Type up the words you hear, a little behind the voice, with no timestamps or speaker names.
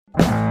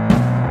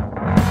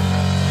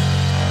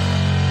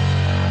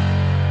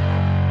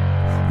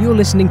You're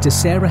listening to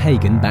Sarah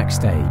Hagen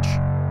Backstage,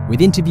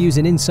 with interviews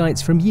and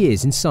insights from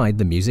years inside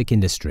the music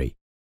industry.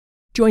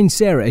 Join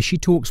Sarah as she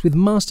talks with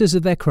masters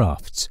of their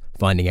crafts,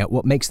 finding out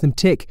what makes them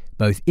tick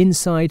both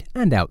inside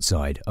and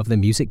outside of the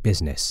music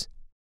business.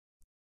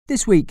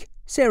 This week,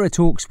 Sarah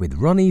talks with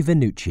Ronnie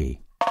Vannucci.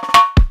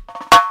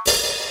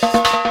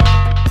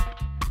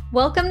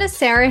 Welcome to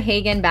Sarah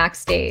Hagen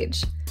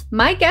Backstage.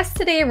 My guest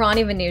today,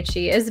 Ronnie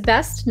Vannucci, is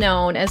best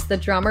known as the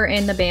drummer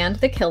in the band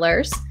The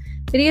Killers,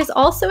 but he is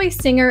also a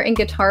singer and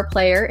guitar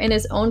player in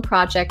his own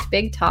project,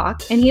 Big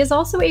Talk, and he is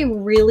also a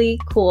really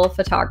cool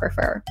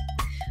photographer.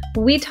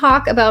 We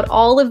talk about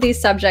all of these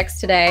subjects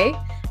today,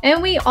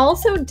 and we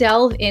also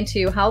delve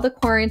into how the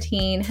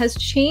quarantine has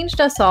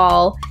changed us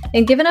all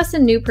and given us a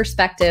new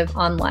perspective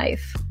on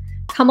life.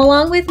 Come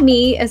along with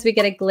me as we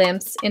get a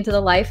glimpse into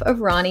the life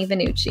of Ronnie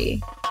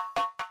Vannucci.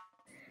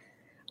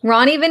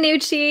 Ronnie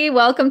Vannucci,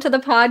 welcome to the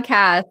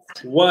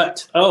podcast.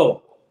 What?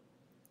 Oh,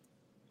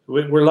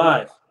 we're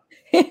live.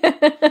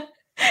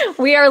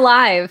 We are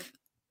live.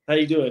 How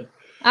you doing?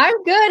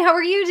 I'm good. How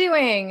are you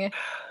doing?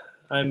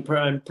 I'm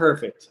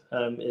perfect.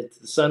 The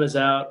sun is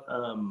out.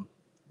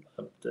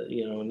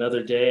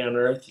 Another day on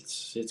Earth.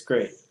 It's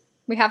great.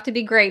 We have to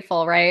be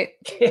grateful, right?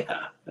 Yeah,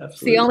 absolutely. It's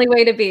the only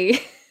way to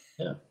be.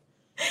 Yeah.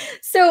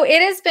 So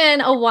it has been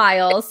a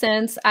while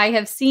since I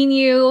have seen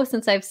you,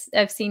 since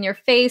I've seen your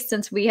face,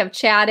 since we have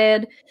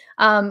chatted.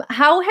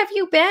 How have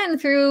you been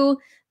through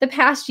the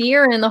past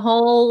year and the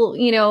whole,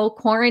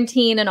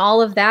 quarantine and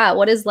all of that?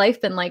 What has life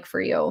been like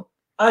for you?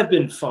 I've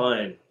been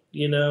fine.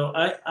 I'm in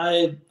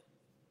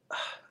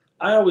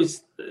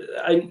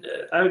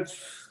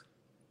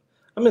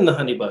the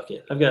honey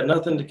bucket. I've got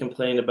nothing to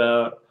complain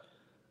about.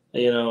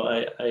 There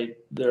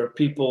are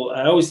people.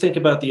 I always think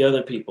about the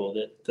other people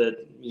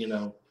that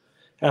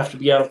have to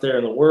be out there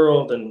in the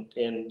world and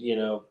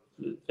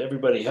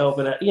everybody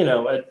helping out.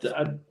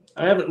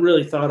 I haven't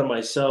really thought of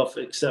myself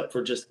except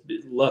for just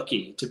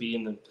lucky to be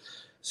in the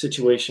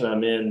situation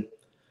I'm in.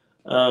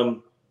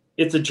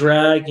 It's a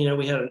drag.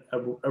 We had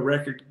a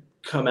record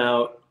come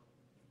out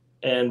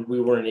and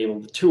we weren't able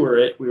to tour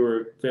it. We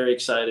were very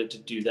excited to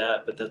do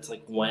that, but that's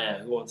like, wow,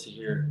 who wants to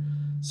hear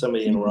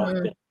somebody in a rock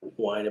band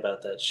whine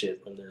about that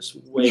shit when there's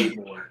way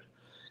more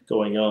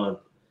going on?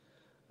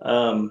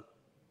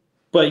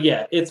 But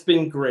yeah, it's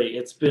been great.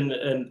 It's been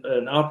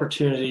an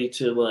opportunity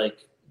to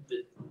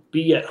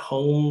be at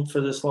home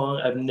for this long.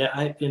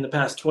 In the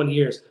past 20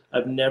 years,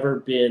 I've never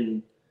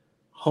been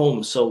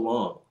home so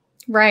long.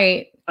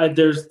 Right.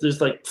 There's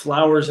like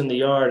flowers in the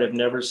yard I've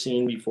never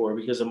seen before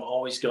because I'm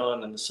always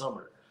gone in the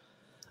summer.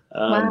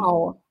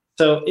 Wow.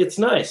 So it's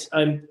nice.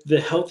 I'm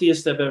the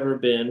healthiest I've ever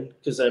been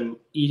because I'm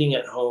eating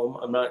at home.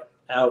 I'm not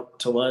out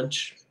to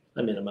lunch.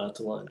 I'm out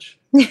to lunch.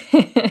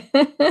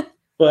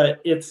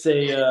 But it's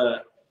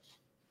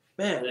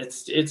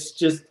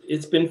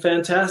it's been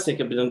fantastic.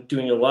 I've been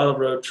doing a lot of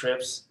road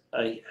trips.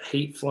 I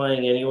hate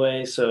flying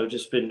anyway, so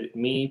just been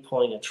me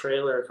pulling a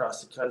trailer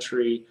across the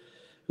country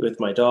with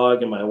my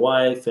dog and my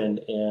wife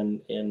and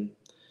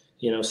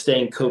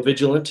staying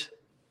co-vigilant.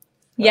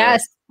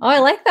 Yes. I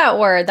like that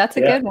word. That's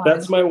a good one.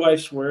 That's my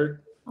wife's word.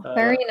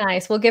 Very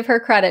nice. We'll give her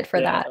credit for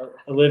that.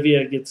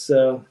 Olivia gets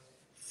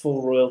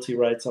full royalty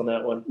rights on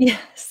that one.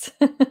 Yes.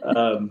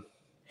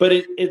 But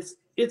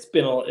it's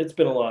been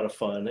a lot of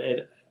fun.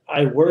 And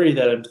I worry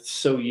that I'm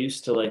so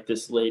used to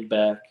this laid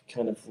back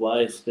kind of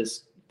life,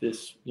 this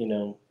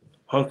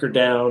hunker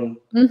down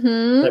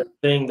type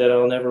thing that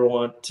I'll never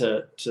want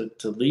to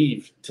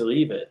leave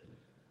it.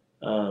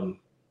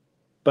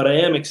 But I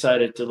am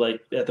excited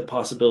at the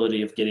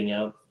possibility of getting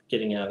out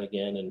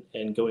again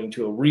and going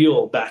to a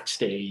real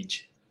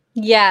backstage.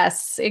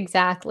 Yes,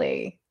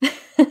 exactly. And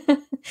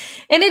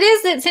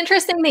it's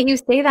interesting that you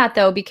say that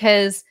though,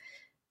 because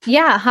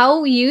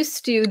how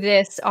used to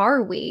this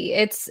are we?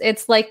 It's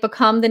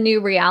become the new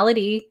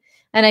reality.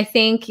 And I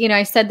think,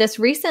 I said this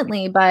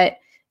recently, but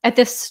at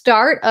the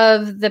start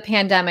of the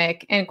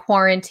pandemic and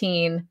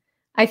quarantine,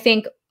 I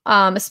think,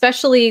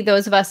 especially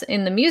those of us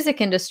in the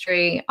music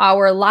industry,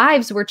 our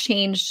lives were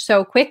changed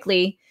so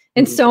quickly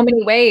in so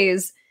many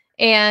ways.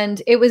 And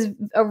it was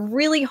a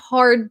really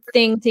hard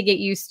thing to get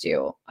used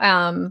to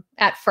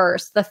at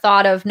first. The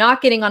thought of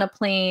not getting on a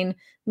plane,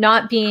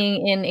 not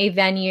being in a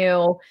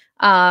venue,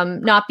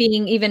 not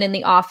being even in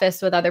the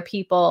office with other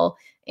people,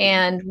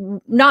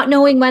 and not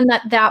knowing when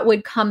that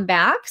would come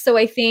back. So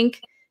I think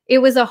it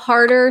was a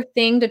harder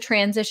thing to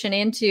transition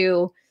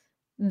into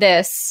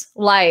this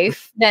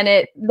life than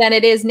it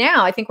is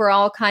now. I think we're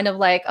all kind of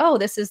like, oh,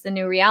 this is the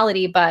new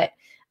reality. But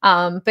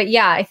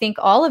I think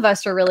all of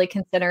us are really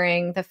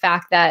considering the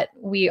fact that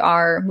we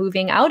are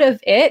moving out of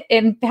it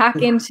and back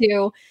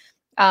into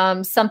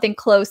something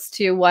close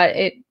to what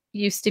it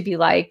used to be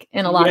like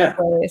in a lot of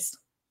ways.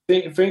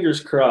 Fingers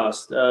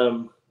crossed.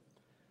 Well,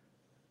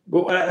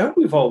 I hope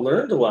we've all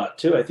learned a lot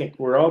too. I think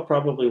we're all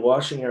probably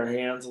washing our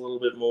hands a little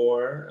bit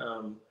more.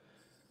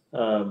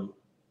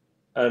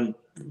 I'm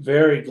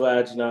very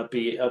glad to not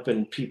be up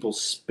in people's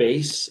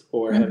space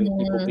or having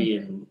people be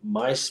in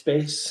my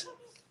space.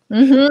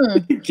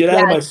 Get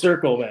out of my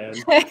circle, man.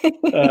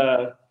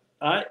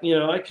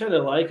 I kind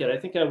of like it. I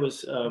think I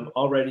was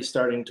already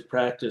starting to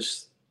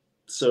practice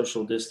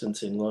social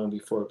distancing long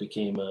before it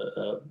became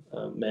a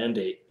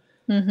mandate.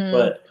 Mm-hmm.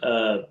 But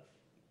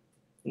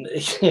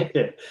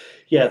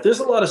yeah, there's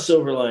a lot of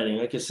silver lining.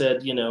 Like I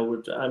said,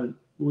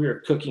 we're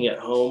cooking at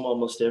home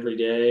almost every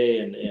day,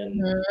 and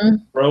Mm-hmm.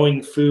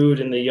 growing food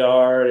in the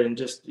yard, and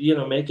just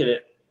making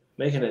it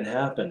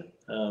happen.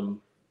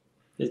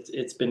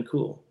 It's been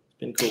cool. It's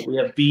been cool. We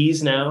have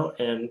bees now,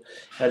 and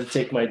had to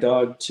take my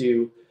dog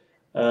to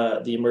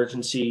the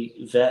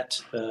emergency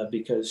vet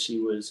because she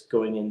was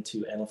going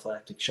into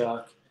anaphylactic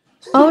shock.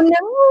 Oh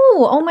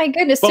no! Oh my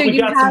goodness! So But we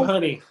you got some have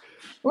honey.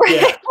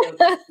 right,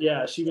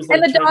 Yeah. She was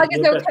and like the trying dog to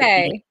is nip at the bee.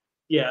 okay.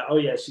 Yeah. Oh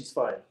yeah, she's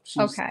fine.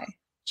 Okay.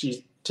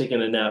 She's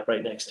taking a nap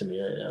right next to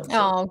me right now. So.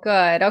 Oh,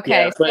 good. Yeah,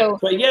 Okay. So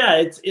but yeah,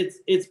 it's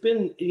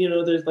been,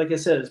 there's, like I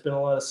said, it's been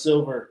a lot of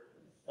silver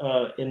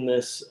in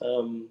this.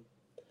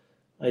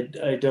 I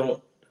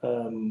don't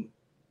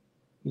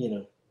you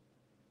know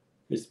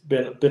it's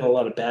been a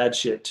lot of bad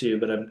shit too,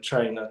 but I'm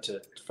trying not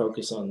to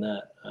focus on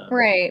that.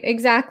 right,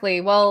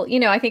 exactly. Well,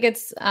 I think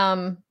it's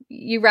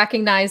you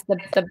recognize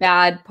the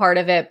bad part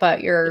of it,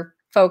 but you're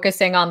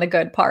focusing on the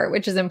good part,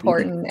 which is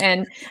important.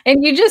 And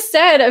you just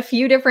said a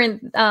few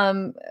different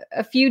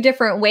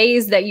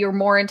ways that you're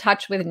more in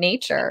touch with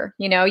nature.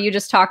 You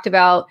just talked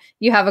about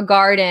you have a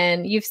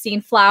garden, you've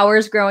seen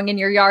flowers growing in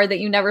your yard that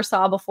you never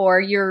saw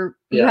before. You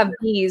have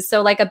bees,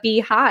 so like a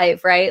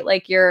beehive, right?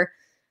 Like you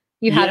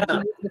have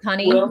bees with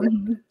honey. Well,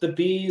 the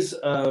bees,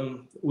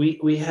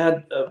 we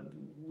have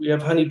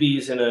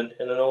honeybees in an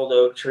old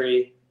oak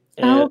tree,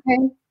 and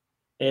okay.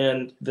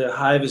 and the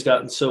hive has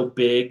gotten so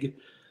big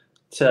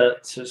so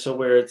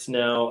where it's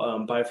now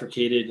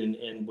bifurcated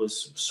and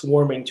was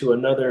swarming to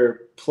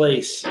another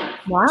place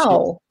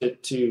Wow.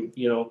 to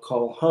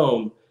call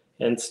home,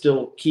 and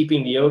still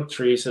keeping the oak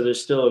tree. So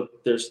there's still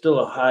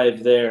a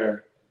hive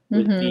there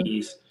with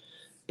bees,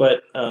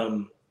 but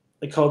I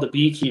called a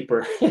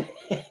beekeeper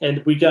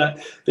and we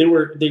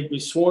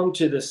swarmed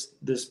to this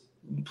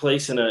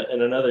place in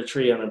another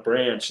tree on a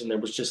branch, and there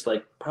was just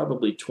like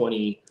probably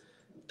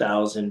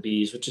 20,000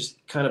 bees, which is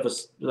kind of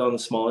on the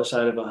smaller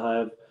side of a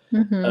hive.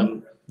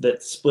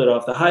 That split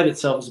off. The hive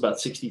itself is about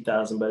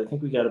 60,000, but I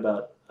think we got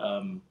about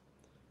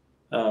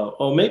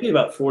maybe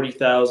about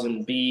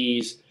 40,000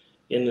 bees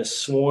in the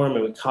swarm,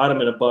 and we caught them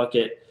in a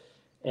bucket,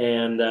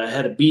 and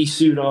had a bee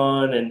suit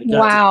on, and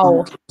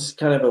got to see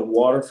kind of a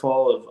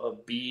waterfall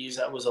of bees.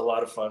 That was a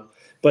lot of fun.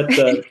 But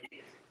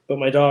but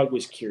my dog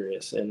was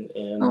curious, and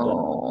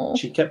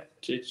she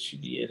kept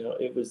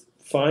it was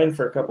fine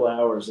for a couple of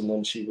hours, and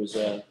then she was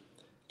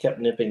kept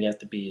nipping at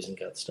the bees and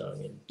got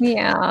stung.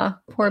 Yeah,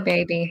 poor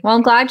baby. Well,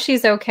 I'm glad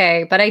she's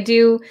okay, but I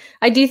do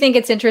think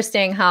it's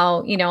interesting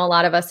how a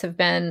lot of us have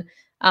been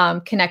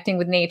connecting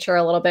with nature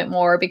a little bit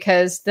more,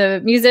 because the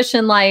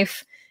musician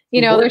life,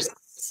 there's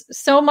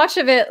so much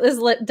of it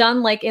is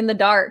done like in the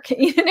dark,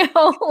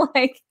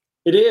 like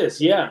it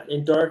is,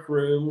 in dark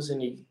rooms,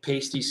 and you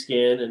pasty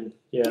skin, and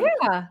it's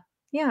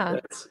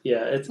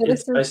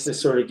nice to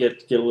sort of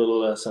get a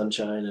little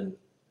sunshine and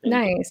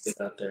nice get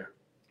out there.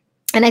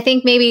 And I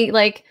think maybe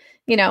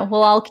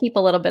we'll all keep a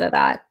little bit of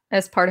that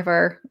as part of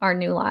our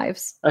new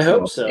lives. I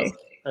hope so.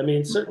 I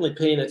mean, certainly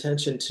paying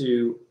attention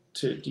to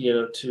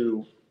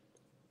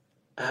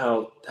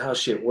how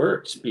shit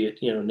works, be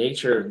it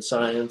nature and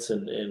science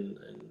and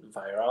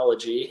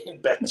virology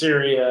and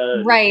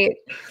bacteria. Right.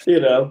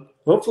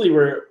 Hopefully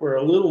we're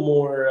a little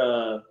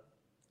more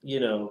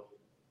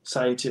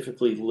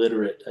scientifically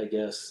literate, I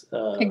guess.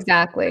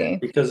 Exactly.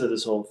 Because of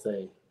this whole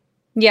thing.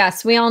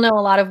 Yes, we all know a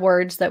lot of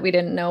words that we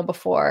didn't know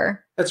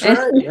before. That's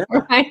right. Yeah.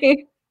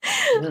 Right.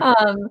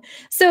 Yeah.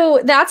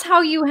 So that's how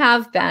you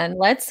have been.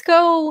 Let's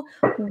go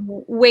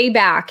way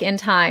back in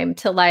time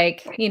to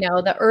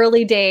the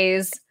early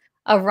days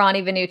of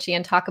Ronnie Vannucci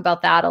and talk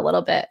about that a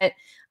little bit.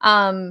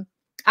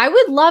 I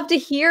would love to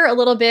hear a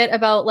little bit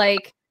about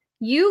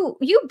you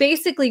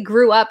basically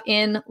grew up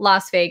in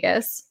Las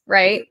Vegas,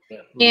 right?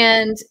 Yeah.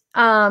 And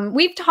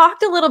we've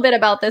talked a little bit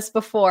about this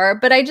before,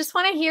 but I just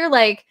want to hear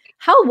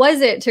how was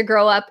it to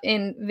grow up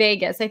in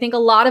Vegas? I think a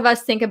lot of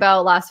us think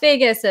about Las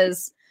Vegas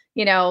as,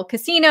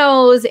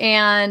 casinos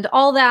and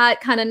all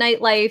that kind of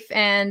nightlife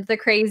and the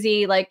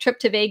crazy trip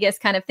to Vegas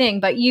kind of thing.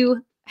 But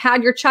you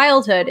had your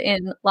childhood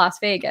in Las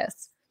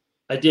Vegas.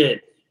 I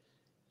did.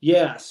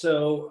 Yeah.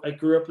 So I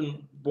grew up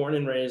born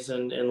and raised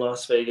in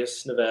Las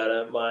Vegas,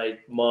 Nevada. My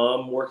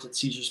mom worked at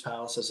Caesar's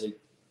Palace as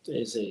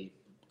a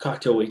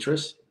cocktail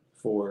waitress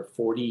for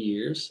 40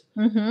 years.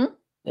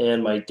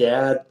 And my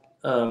dad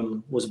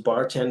was a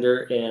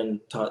bartender and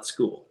taught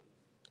school.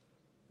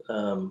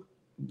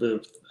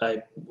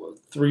 I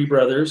 3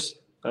 brothers.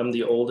 I'm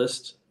the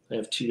oldest. I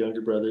have 2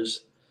 younger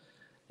brothers,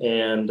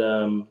 and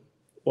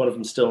one of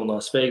them's still in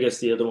Las Vegas.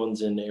 The other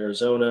one's in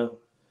Arizona,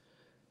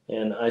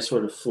 and I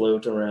sort of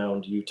float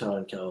around Utah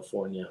and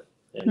California,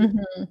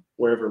 and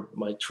wherever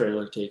my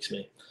trailer takes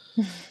me,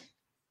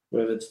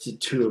 wherever the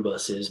tour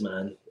bus is,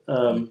 man.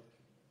 And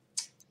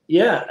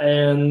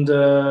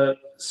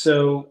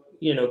so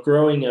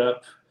growing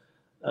up.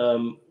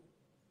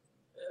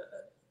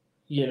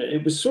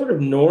 it was sort of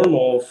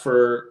normal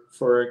for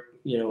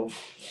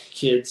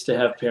kids to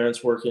have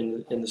parents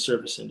working in the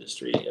service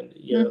industry, and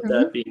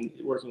that being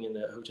working in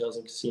the hotels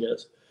and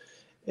casinos,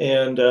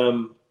 and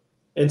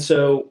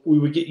so we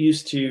would get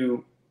used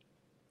to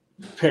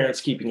parents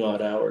keeping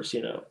odd hours.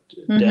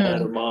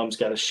 Dad or mom's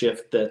got a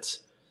shift that's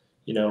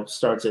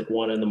starts at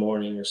 1 a.m.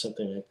 or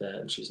something like that,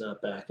 and she's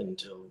not back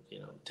until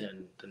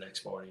 10 the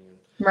next morning.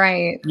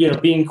 Right.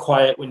 Being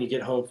quiet when you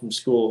get home from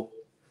school,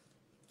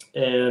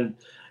 and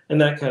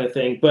that kind of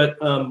thing. But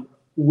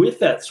with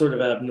that sort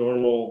of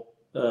abnormal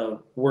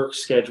work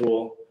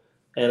schedule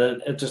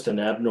and just an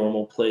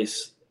abnormal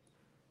place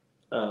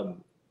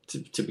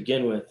to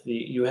begin with,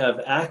 you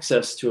have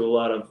access to a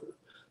lot of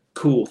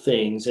cool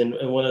things, and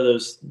one of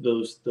those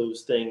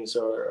things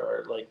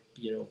are like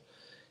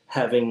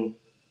having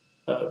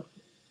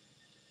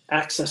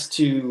access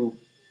to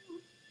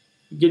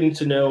getting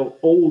to know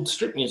old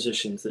strip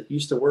musicians that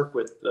used to work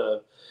with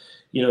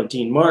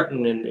Dean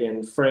Martin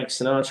and Frank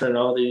Sinatra and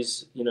all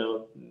these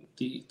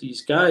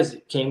these guys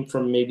that came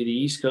from maybe the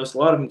East Coast. A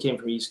lot of them came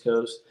from East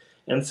Coast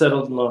and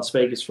settled in Las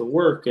Vegas for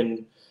work,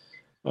 and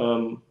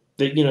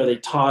they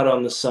taught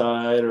on the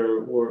side,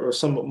 or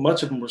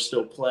much of them were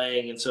still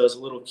playing. And so as a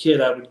little kid,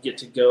 I would get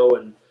to go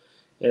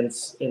and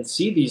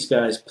see these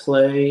guys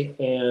play,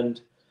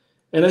 and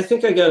I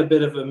think I got a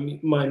bit of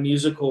my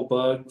musical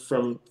bug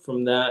from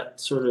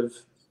that sort of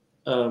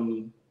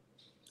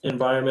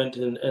environment,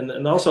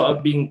 and also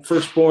being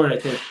firstborn. I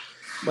think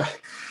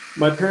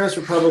my parents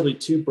were probably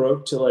too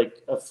broke to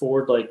like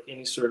afford like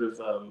any sort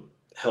of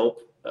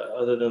help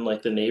other than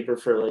like the neighbor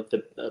for like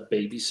the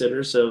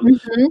babysitter. So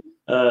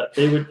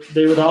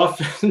they would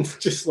often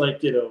just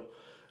like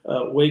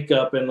wake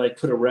up and like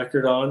put a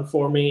record on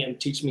for me and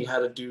teach me how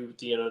to do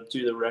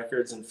the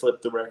records and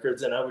flip the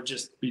records, and I would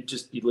just be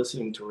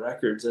listening to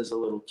records as a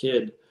little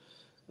kid.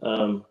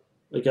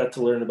 I got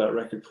to learn about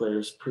record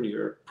players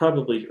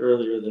probably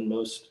earlier than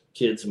most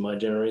kids in my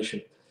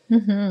generation.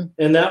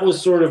 And that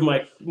was sort of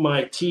my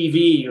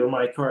TV, or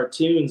my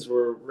cartoons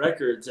were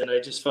records, and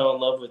I just fell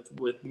in love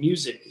with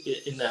music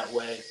in that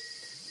way.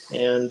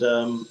 And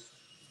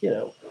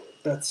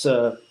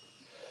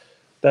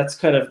that's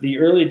kind of the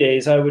early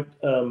days. I would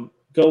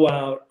go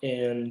out,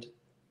 and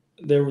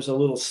there was a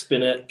little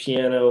spinet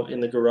piano in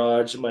the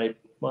garage. My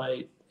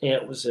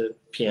aunt was a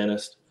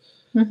pianist,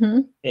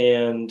 or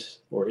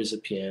is a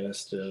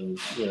pianist, in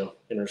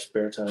her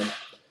spare time.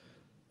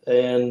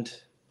 And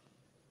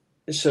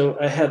so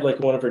I had like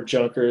one of her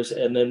junkers,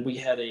 and then we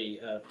had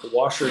a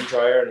washer and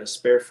dryer and a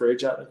spare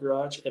fridge out in the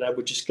garage, and I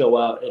would just go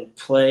out and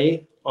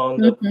play on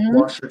the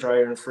washer,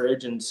 dryer, and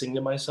fridge and sing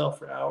to myself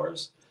for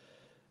hours.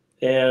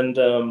 And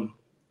I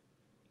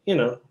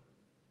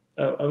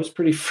was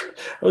pretty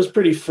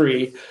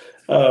free.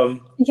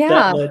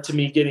 That led to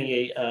me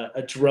getting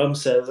a drum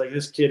set. I was like,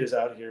 this kid is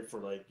out here for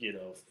like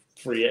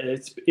free, and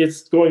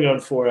it's going on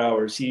 4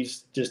 hours.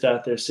 He's just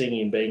out there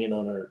singing, banging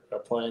on our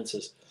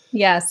appliances.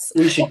 Yes,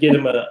 we should get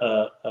him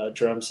a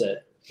drum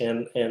set,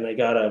 and I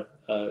got a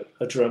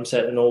drum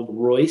set, an old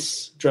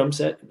Royce drum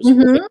set. It was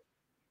great.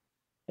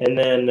 And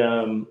then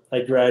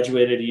I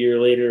graduated a year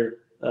later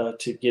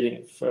to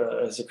getting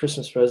as a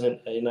Christmas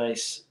present a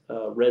nice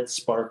red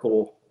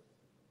sparkle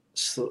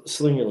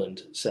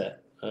Slingerland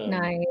set.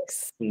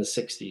 Nice. From the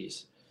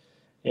 60s,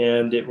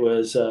 and it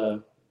was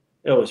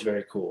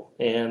very cool.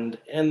 And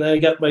I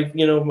got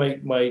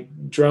my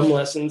drum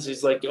lessons.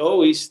 He's like,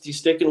 oh, he's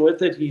sticking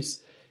with it.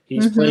 He's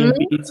playing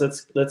beats.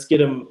 Let's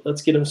get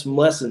him some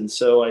lessons.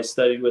 So I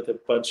studied with a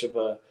bunch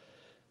of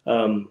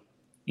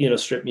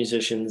strip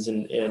musicians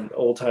and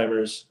old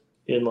timers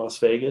in Las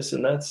Vegas,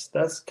 and that's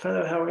kind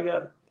of how I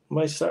got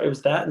my start. It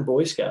was that and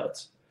Boy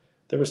Scouts.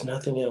 There was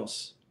nothing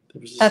else.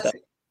 There was just that.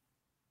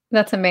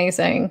 That's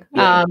amazing.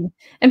 Yeah.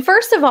 And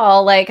first of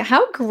all, like,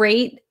 how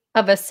great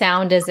of a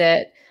sound is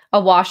it?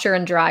 A washer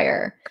and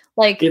dryer.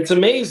 Like, it's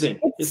amazing.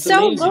 It's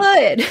so amazing.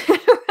 Good,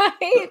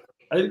 right?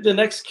 I think the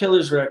next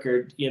Killers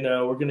record,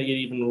 we're going to get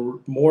even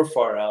more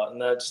far out,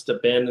 and that's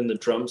abandon the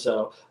drum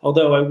set.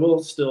 Although I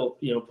will still,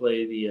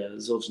 play the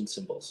Zildjian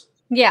cymbals.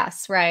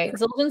 Yes, right.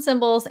 Zildjian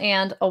cymbals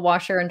and a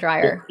washer and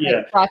dryer. Yeah.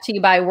 Like, brought to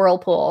you by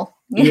Whirlpool.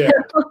 Yeah.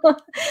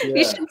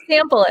 You should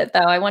sample it, though.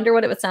 I wonder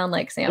what it would sound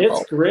like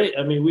sampled. It's great.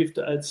 I mean,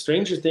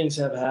 stranger things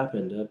have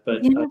happened,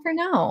 but you never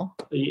know.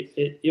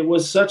 It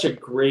was such a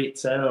great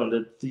sound.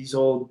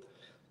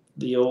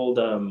 The old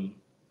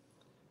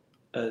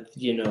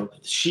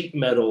sheet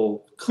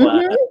metal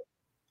clad.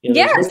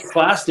 Yes,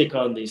 plastic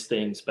on these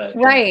things back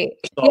then. Right.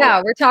 So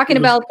yeah, we're talking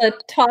about the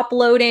top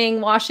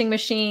loading washing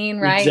machine,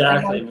 right?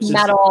 Exactly.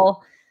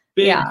 Metal.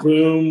 Big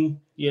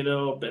boom,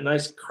 a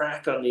nice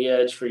crack on the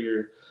edge for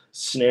your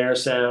snare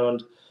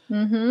sound.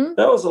 That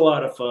was a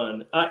lot of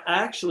fun. I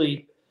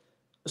actually,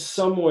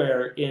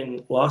 somewhere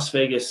in Las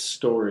Vegas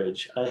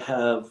storage, I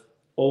have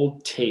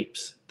old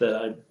tapes that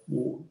I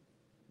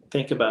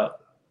think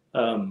about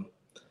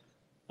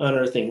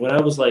unearthing. When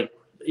I was like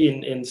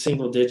in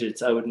single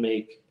digits, I would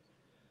make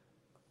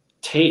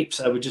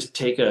tapes. I would just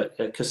take a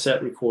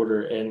cassette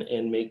recorder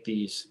and make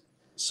these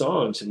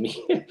songs, and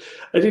me,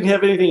 I didn't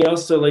have anything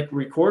else to like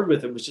record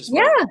with. It was just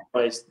Yeah.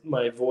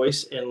 my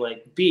voice and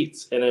like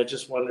beats, and I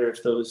just wonder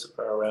if those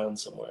are around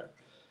somewhere.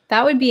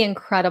 That would be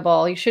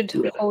incredible. You should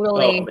Yeah.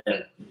 totally Oh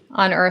man.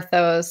 unearth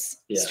those.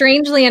 Yeah.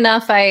 Strangely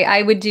enough,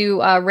 I would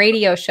do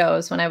radio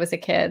shows when I was a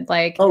kid.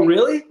 Like, Oh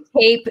really?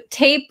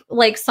 tape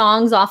like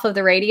songs off of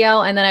the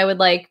radio, and then I would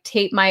like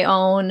tape my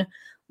own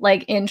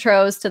like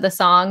intros to the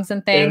songs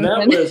and things. And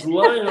that was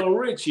Lionel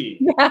Richie.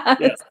 Yes.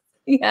 Yeah.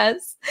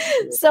 Yes.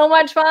 Yeah. So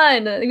much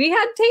fun. We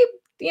had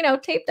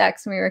tape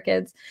decks when we were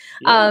kids.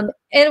 Yeah.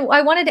 And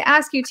I wanted to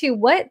ask you too,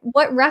 what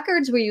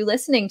records were you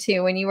listening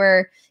to when you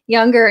were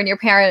younger and your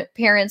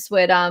parents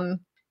would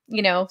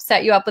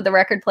set you up with a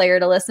record player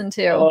to listen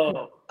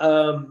to?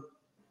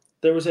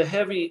 There was a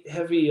heavy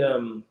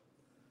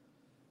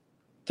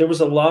there were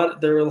a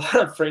lot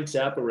of Frank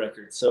Zappa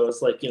records. So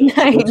it's like,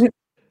 Nice.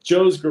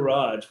 Joe's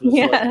Garage was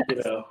Yes.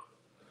 like,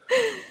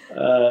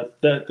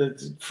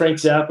 that Frank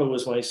Zappa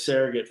was my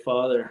surrogate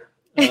father,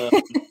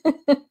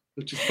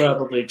 which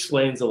probably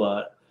explains a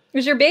lot. It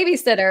was your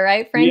babysitter,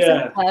 right? Frank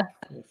Zappa.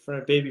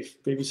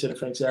 Babysitter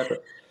Frank Zappa.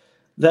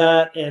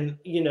 That, and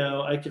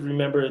I could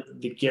remember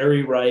the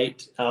Gary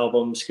Wright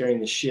album scaring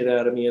the shit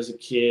out of me as a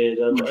kid.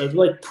 I'd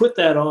like put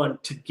that on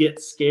to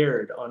get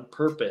scared on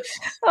purpose,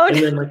 and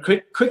then like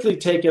quickly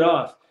take it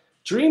off.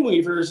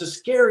 Dreamweaver is a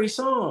scary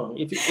song.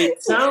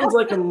 It sounds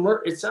like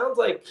it sounds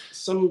like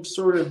some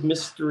sort of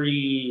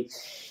mystery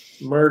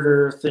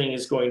murder thing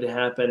is going to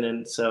happen,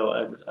 and so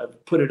I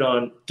put it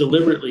on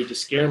deliberately to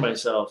scare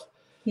myself.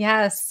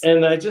 Yes.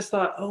 And I just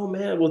thought, oh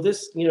man, well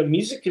this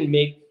music can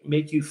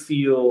make you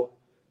feel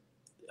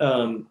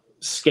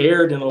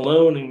scared and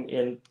alone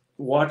and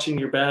watching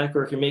your back,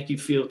 or it can make you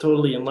feel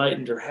totally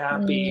enlightened or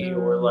happy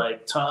or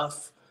like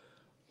tough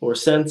or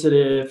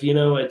sensitive.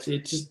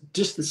 It's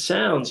just the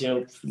sounds,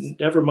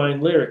 never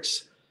mind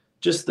lyrics,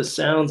 just the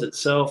sounds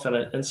itself.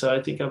 And so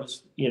I think I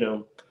was,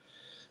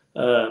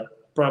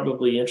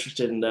 probably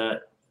interested in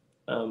that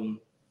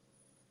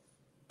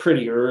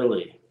pretty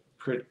early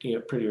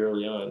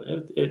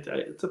on.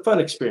 It's a fun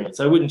experience.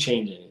 I wouldn't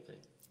change anything.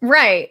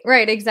 Right,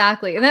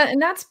 exactly.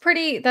 And that's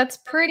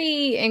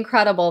pretty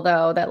incredible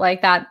though, that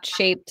like that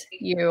shaped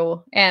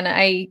you. And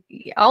I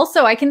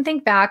can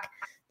think back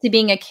to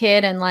being a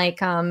kid and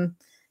like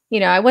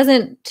I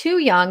wasn't too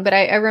young, but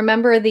I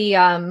remember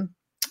the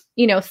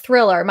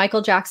Thriller,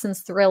 Michael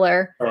Jackson's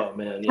Thriller. Oh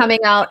man, yeah. Coming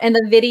out, and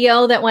the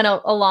video that went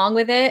along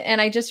with it. And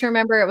I just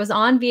remember it was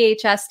on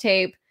VHS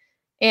tape,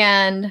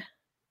 and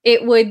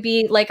it would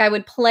be like I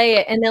would play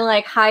it and then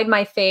like hide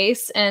my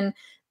face.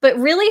 But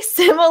really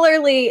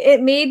similarly,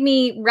 it made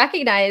me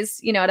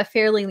recognize, at a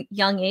fairly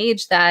young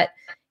age that,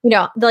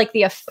 like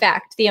the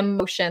effect, the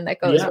emotion that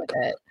goes with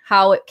it,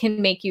 how it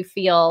can make you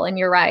feel. And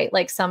you're right,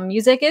 like some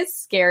music is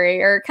scary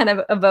or kind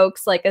of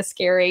evokes like a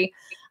scary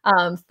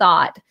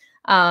thought.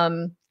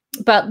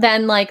 But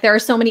then like there are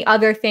so many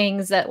other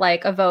things that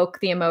like evoke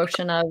the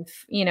emotion of,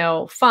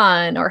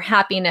 fun or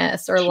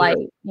happiness or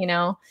light,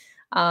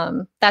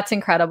 that's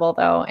incredible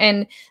though.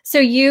 And so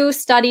you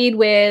studied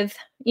with,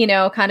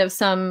 kind of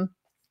some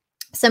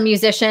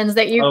musicians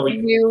that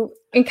you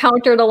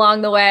encountered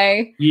along the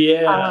way.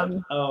 Yeah.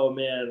 Oh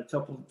man, a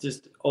couple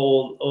just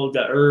old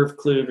guy, Irv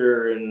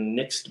Kluger and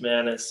Nick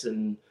Stamanis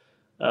and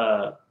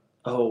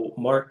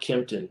Mark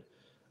Kempton.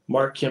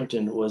 Mark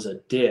Kempton was a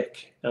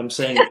dick. I'm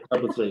saying it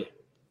publicly.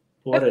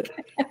 What a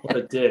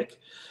dick.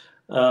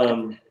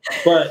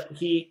 But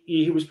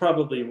he was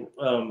probably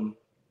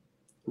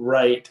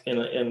right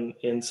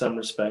in some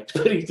respect,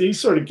 but he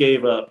sort of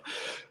gave up.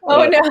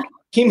 Oh no.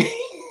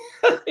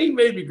 He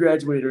made me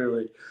graduate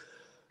early.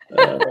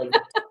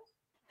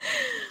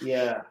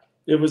 Yeah,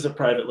 it was a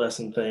private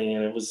lesson thing,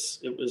 and it was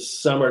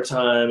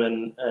summertime,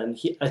 and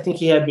I think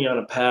he had me on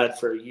a pad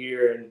for a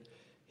year, and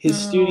his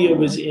studio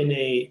was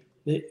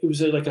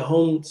like a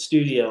home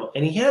studio,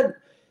 and he had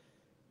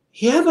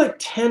like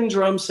 10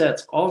 drum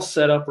sets all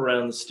set up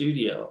around the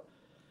studio,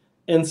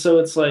 and so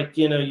it's like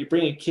you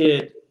bring a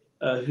kid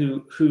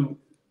who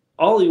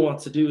all he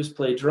wants to do is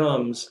play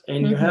drums,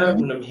 and you're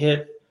having him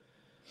hit.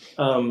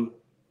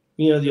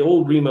 The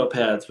old Remo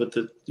pads with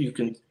a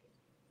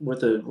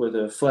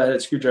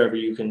flathead screwdriver,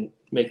 you can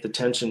make the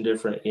tension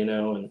different,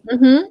 and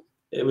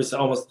it was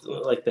almost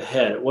like the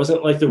head. It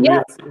wasn't like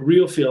the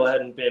real feel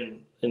hadn't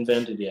been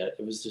invented yet.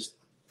 It was just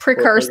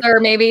precursor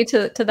maybe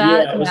to that.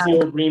 Yeah, it was the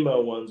old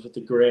Remo ones with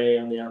the gray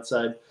on the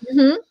outside.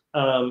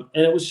 And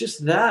it was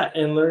just that,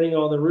 and learning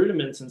all the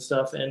rudiments and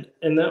stuff, and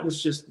that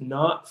was just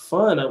not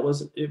fun.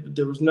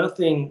 There was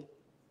nothing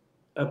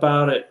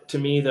about it to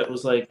me that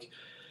was like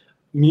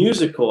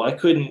musical. I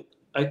couldn't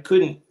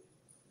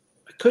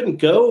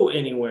go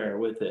anywhere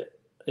with it.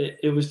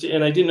 It was,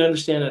 and I didn't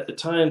understand at the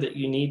time that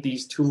you need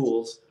these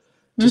tools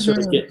to sort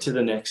of get to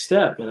the next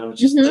step. And I was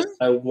just like,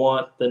 I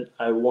want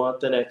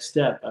the next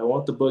step. I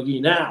want the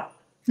boogie now.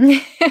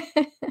 Give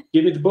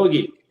me the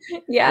boogie.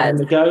 Yeah. And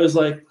the guy was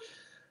like,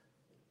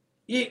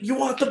 you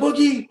want the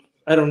boogie?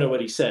 I don't know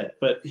what he said,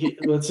 but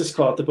let's just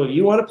call it the boogie.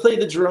 You want to play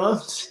the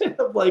drums? And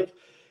I'm like,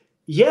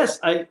 yes,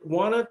 I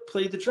want to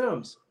play the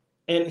drums.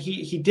 And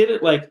he did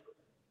it like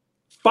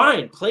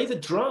fine, play the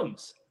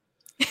drums.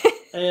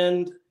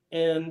 and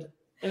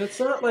it's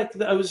not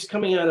like I was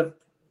coming out of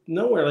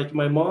nowhere. Like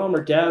my mom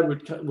or dad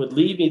would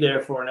leave me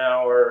there for an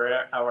hour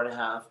or hour and a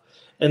half,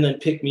 and then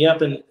pick me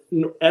up. And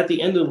at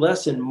the end of the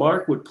lesson,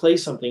 Mark would play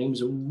something. He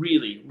was a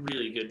really,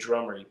 really good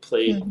drummer. He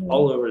played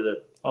all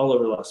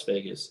over Las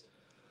Vegas.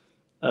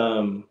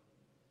 And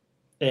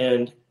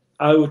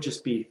I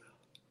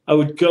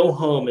would go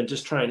home and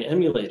just try and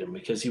emulate him,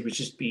 because he would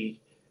just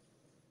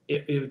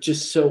it was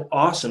just so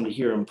awesome to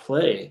hear him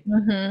play,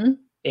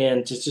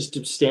 and to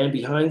stand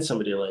behind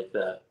somebody like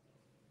that.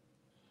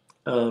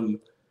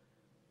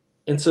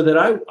 And so that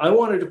I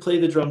wanted to play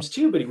the drums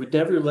too, but he would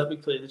never let me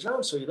play the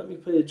drums. So he let me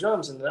play the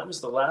drums, and that was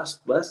the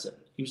last lesson.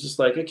 He was just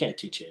like, I can't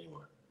teach you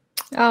anymore.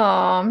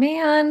 Oh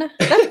man,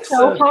 that's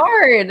so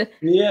hard.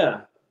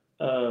 Yeah.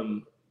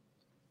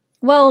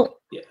 Well,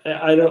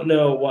 I don't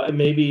know why.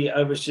 Maybe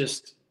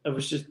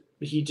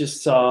he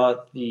just saw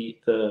the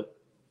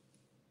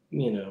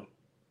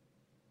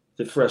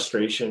the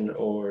frustration,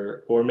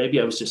 or maybe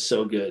I was just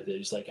so good that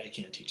he's like, I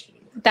can't teach you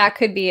anymore. That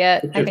could be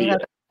it. I think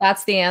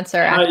that's the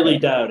answer. I highly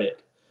doubt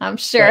it. I'm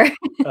sure.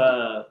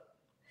 But,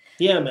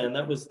 yeah, man,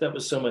 that was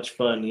so much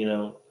fun.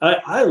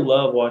 I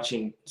love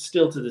watching,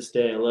 still to this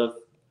day. I love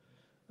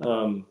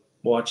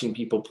watching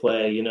people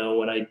play.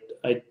 When I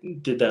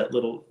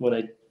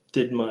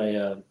did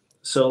my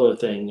solo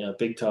thing,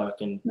 Big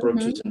Talk, and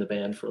Brooks was in the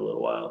band for a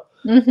little while.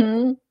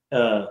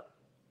 That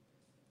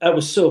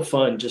was so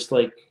fun, just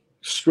like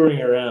screwing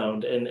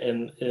around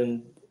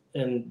and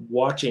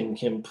watching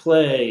him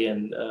play.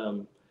 And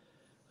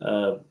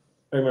I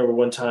remember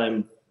one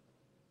time,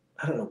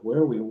 I don't know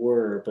where we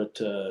were,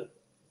 but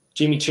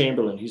Jimmy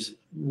Chamberlain, he's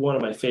one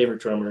of my favorite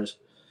drummers,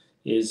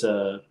 is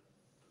so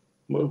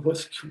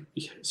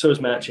is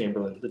Matt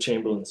Chamberlain, the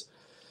Chamberlains.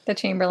 The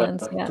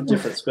Chamberlains, yeah.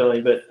 Different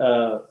spelling,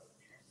 but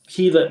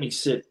he let me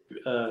sit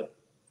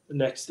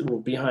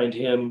behind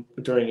him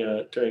during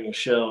a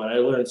show, and I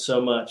learned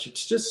so much.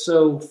 It's just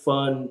so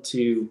fun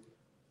to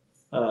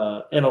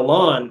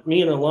and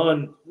me and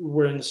Alon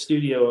were in the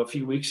studio a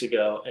few weeks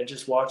ago, and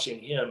just watching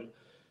him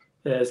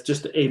as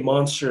just a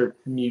monster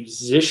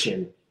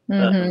musician.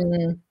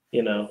 I'm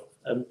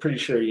pretty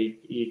sure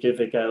you give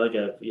a guy like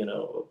a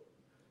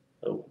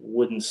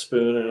wooden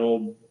spoon and an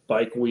old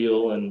bike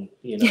wheel and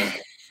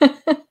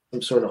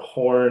some sort of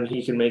horn,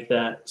 he can make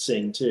that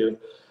sing too.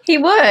 He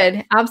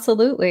would,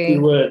 absolutely. He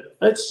would.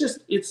 It's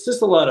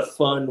just a lot of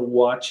fun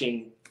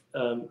watching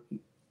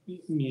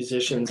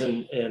musicians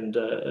and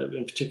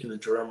in particular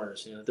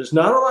drummers. There's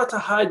not a lot to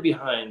hide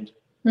behind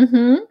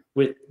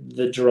with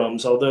the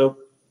drums, although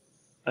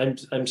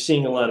I'm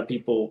seeing a lot of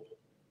people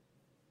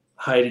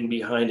hiding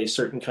behind a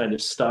certain kind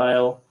of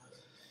style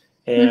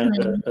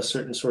and a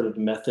certain sort of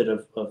method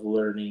of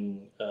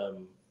learning,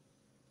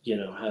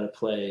 how to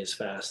play as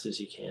fast as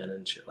you can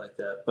and shit like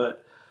that.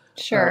 But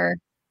sure.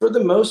 For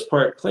the most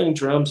part, playing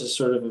drums is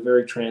sort of a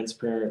very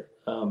transparent,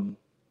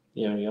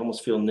 you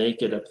almost feel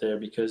naked up there,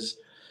 because,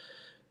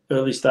 or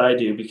at least I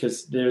do,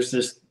 because there's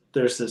this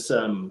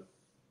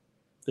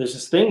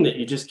thing that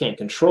you just can't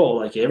control.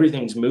 Like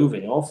everything's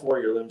moving. All four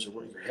of your limbs are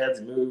moving. Your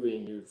head's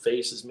moving. Your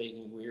face is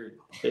making weird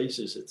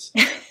faces.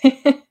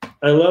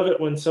 I love it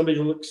when somebody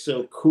looks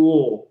so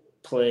cool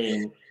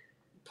playing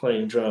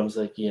drums.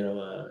 Like,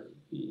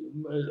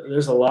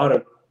 there's a lot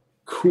of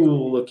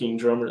cool looking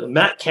drummers.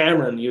 Matt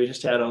Cameron, you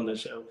just had on the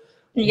show.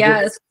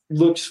 Yes.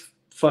 Looks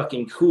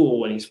fucking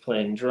cool when he's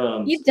playing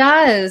drums. He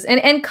does.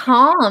 And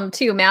calm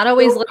too. Matt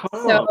always looks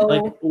calm. so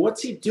like,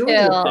 what's he doing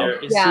up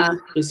there?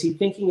 Is he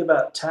thinking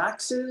about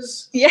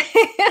taxes? Yeah.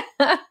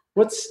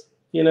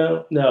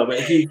 No, but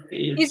he's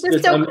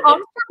just so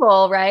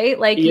comfortable, right?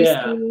 Like,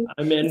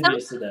 I'm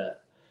envious of that.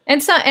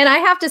 And I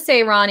have to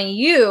say,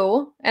 Ronnie,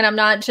 and I'm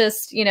not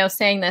just,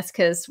 saying this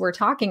because we're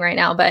talking right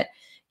now, but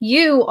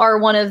you are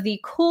one of the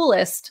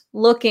coolest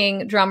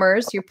looking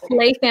drummers. You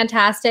play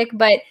fantastic,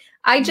 but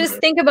I just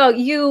think about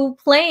you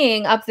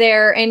playing up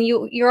there, and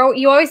you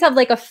always have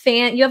like a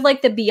fan. You have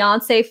like the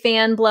Beyonce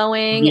fan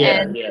blowing,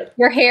 and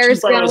your hair's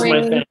going.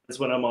 My fans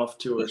when I'm off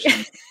tour.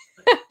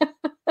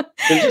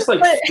 They're just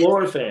like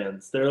floor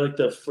fans. They're like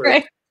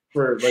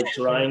for like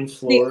drying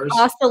floors.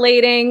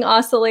 The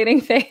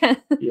oscillating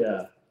fan.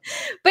 Yeah.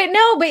 But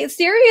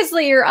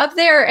seriously, you're up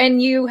there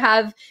and you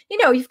have,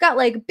 you've got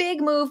like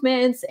big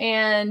movements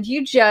and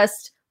you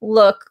just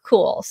look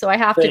cool. So I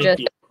have to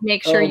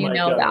make sure you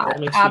know that. That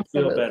makes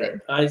Absolutely. me feel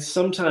better.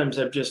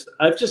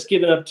 I've just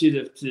given up to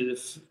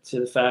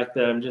the fact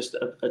that I'm just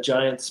a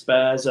giant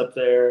spaz up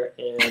there,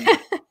 and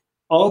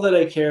all that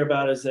I care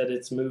about is that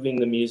it's moving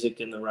the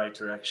music in the right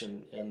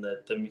direction and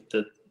that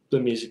the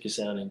music is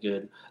sounding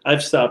good.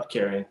 I've stopped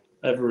caring.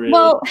 I've really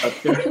up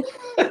there.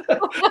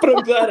 But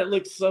I'm glad it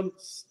looks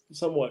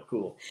somewhat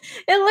cool.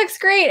 It looks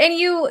great. And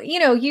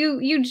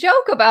you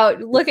joke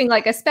about looking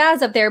like a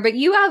spaz up there, but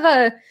you have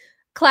a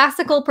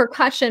classical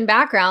percussion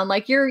background.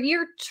 Like you're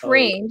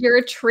trained, you're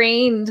a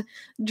trained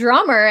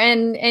drummer,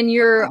 and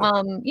your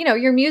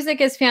your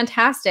music is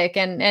fantastic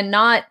and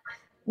not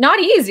not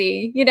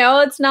easy.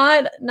 It's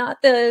not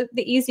the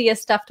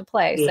easiest stuff to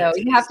play. So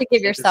you have to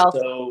give yourself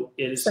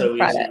it is some so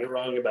credit. easy. You're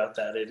wrong about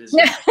that. It is.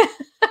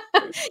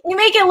 You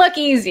make it look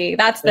easy.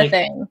 That's the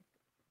thing.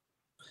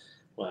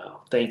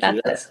 Wow. Thank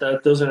you.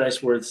 Those are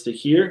nice words to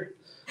hear.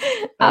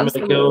 I'm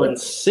going to go and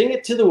sing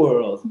it to the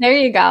world. There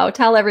you go.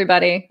 Tell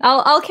everybody.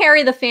 I'll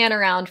carry the fan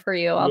around for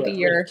you. I'll be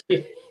your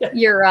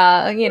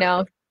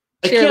cheerleader.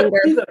 I can't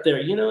breathe up there.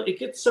 It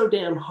gets so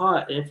damn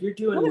hot. And if you're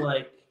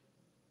doing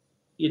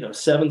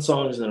 7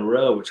 songs in a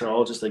row, which are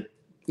all just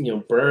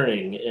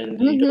burning,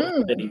 and you don't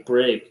have any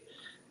break,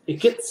 it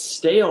gets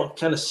stale,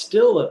 kind of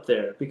still up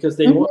there, because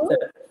they want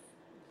that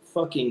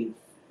fucking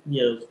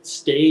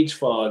stage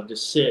fog to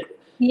sit.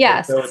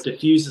 Yes. So it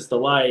diffuses the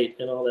light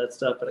and all that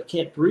stuff, but I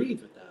can't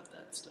breathe without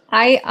that stuff.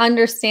 I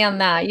understand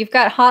that. You've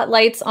got hot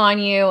lights on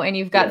you and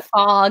you've got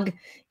fog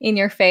in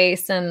your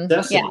face, and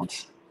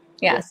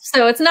Yes.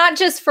 So it's not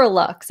just for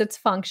looks, it's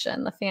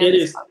function. The fan it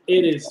is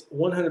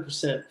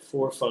 100%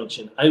 for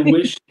function. I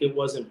wish it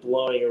wasn't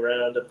blowing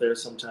around up there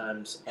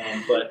sometimes,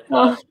 but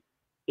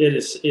it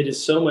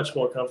is so much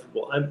more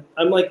comfortable.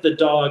 I'm like the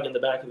dog in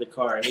the back of the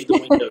car. I need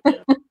the window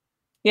down.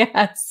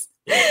 Yes.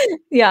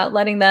 Yeah,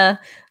 letting the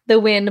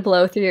wind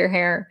blow through your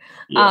hair.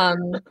 Yeah.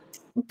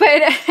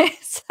 But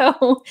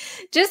so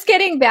just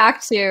getting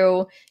back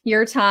to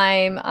your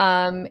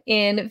time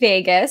in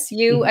Vegas,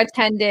 you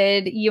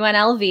attended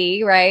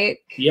UNLV, right?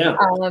 Yeah.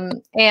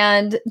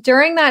 And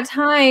during that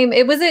time,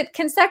 was it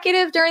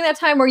consecutive during that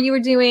time where you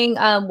were doing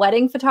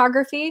wedding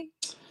photography?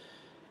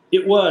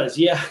 It was,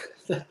 yeah.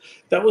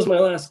 That was my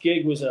last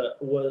gig, was a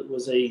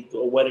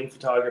wedding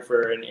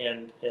photographer,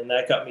 and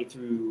that got me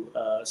through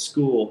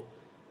school.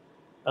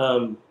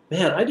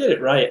 Man, I did it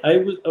right.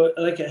 I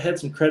had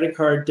some credit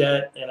card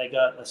debt, and I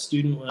got a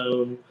student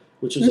loan,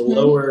 which was a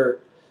lower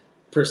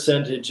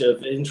percentage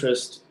of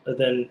interest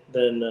than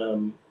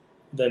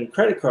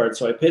credit card.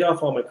 So I paid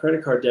off all my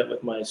credit card debt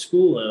with my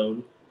school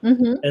loan,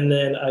 and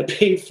then I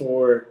paid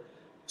for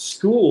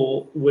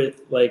school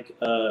with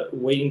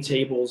waiting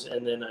tables,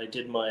 and then I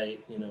did my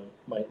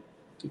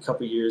a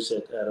couple years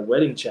at a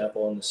wedding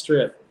chapel on the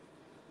Strip.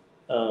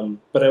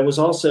 But I was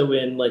also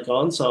in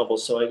ensemble,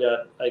 so I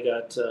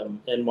got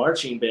and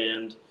marching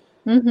band.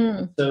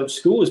 So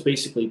school was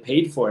basically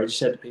paid for. I just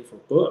had to pay for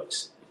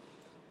books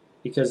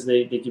because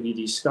they give you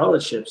these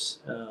scholarships,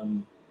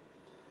 and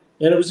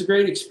it was a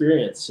great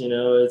experience.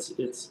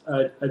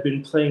 I'd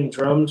been playing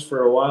drums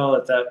for a while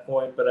at that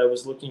point, but I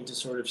was looking to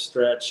sort of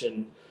stretch,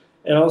 and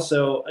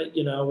also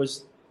I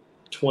was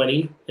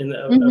 20, and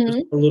I was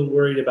a little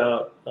worried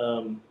about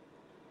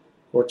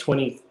or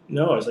 20.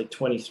 No, I was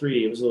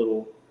 23. It was a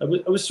little. I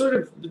was sort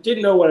of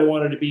didn't know what I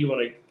wanted to be when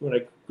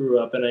I grew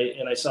up, and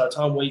I saw a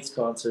Tom Waits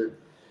concert,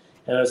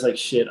 and I was like,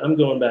 shit, I'm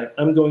going back.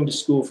 I'm going to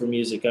school for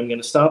music. I'm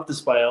going to stop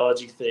this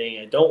biology thing.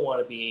 I don't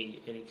want to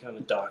be any kind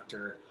of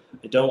doctor.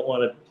 I don't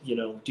want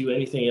to do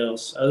anything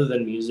else other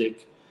than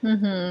music.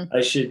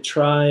 I should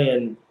try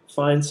and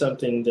find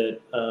something that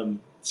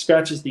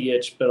scratches the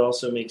itch, but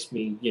also makes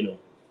me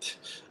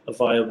a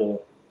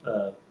viable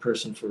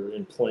person for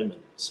employment.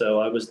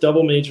 So I was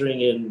double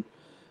majoring in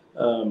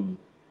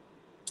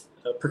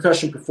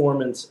percussion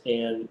performance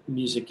and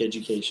music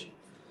education.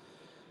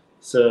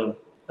 So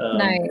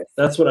nice.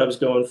 That's what I was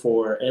going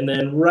for. And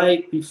then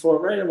right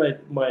in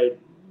my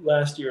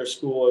last year of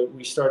school,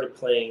 we started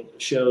playing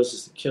shows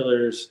as the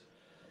Killers,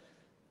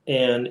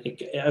 and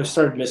I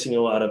started missing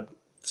a lot of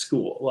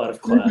school, a lot of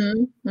class.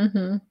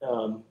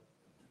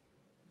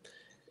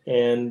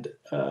 And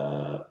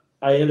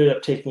I ended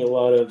up taking a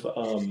lot of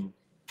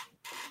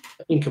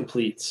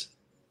incompletes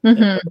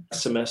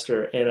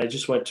semester, and I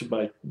just went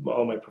to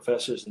all my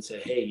professors and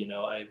said, hey,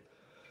 I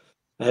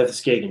have this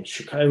gig in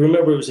Chicago. I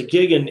remember it was a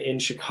gig in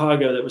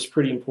Chicago that was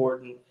pretty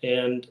important,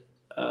 and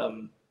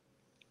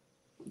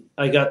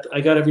I got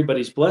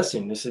everybody's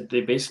blessing.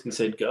 They basically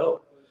said,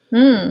 go.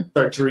 It's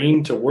our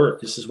dream to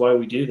work. This is why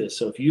we do this.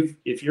 So if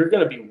you're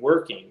going to be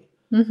working,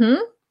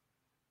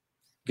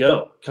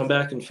 go, come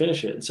back and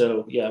finish it. And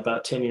so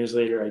about 10 years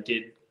later, I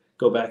did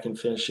go back and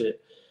finish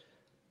it.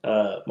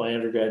 My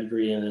undergrad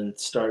degree, and then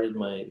started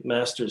my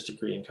master's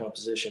degree in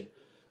composition,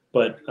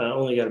 but I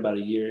only got about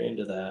a year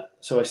into that,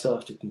 so I still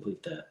have to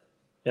complete that,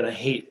 and I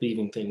hate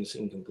leaving things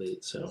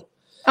incomplete. So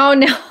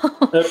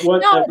at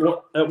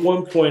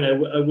one point I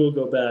will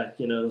go back,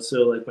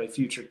 so my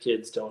future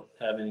kids don't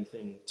have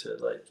anything to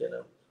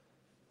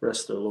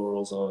rest their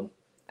laurels on.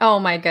 Oh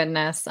my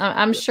goodness,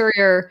 I'm sure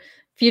your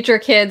future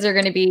kids are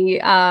going to be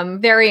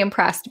very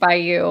impressed by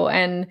you.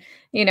 And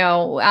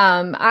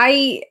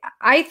I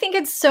think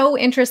it's so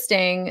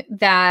interesting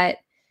that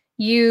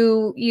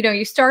you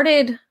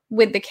started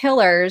with the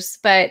Killers,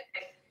 but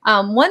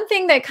one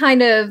thing that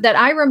that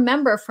I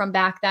remember from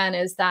back then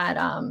is that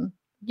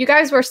you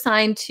guys were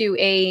signed to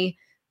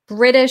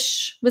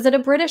was it a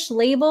British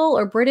label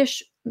or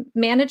British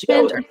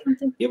management or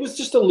something? It was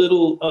just a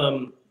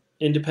little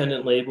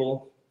independent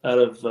label out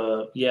of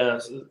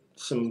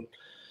some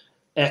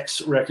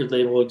ex-record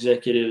label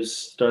executives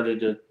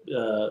started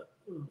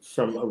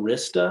from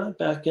Arista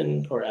back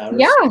in, or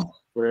Arista,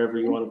 wherever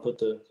you want to put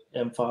the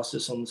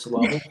emphasis on the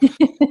syllable.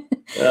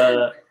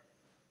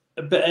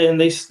 And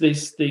they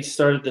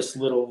started this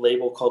little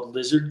label called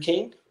Lizard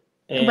King,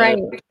 and Right.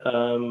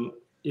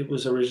 It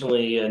was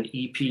originally an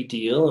EP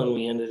deal, and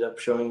we ended up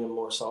showing them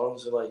more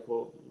songs. They're like,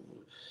 well,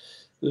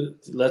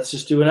 let's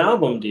just do an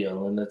album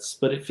deal, and let's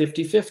split it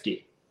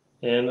 50-50.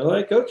 And they're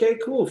like, okay,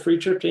 cool, free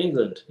trip to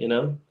England. We've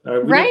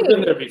never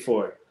been there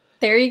before.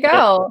 There you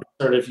go.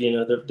 And sort of,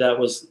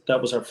 that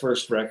was our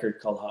first record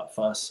called Hot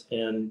Fuss,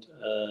 and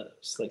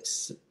it's like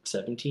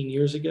 17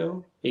 years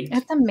ago. 8.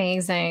 That's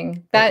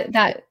amazing.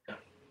 That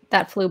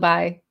flew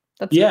by.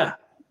 That's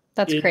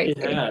crazy.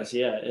 It has,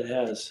 yeah, it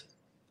has.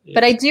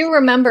 But I do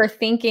remember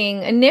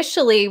thinking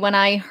initially when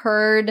I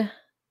heard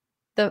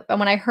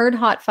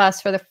Hot Fuss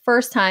for the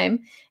first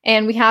time,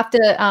 and we have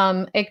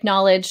to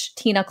acknowledge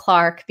Tina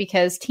Clark,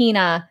 because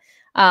Tina,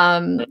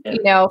 from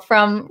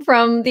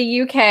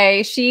the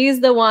UK,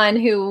 she's the one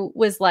who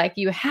was like,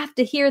 you have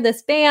to hear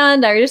this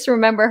band. I just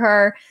remember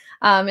her,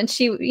 and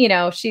she,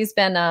 she's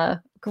been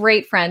a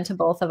great friend to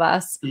both of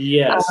us.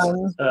 Yes.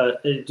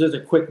 Just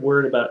a quick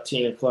word about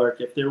Tina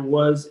Clark. If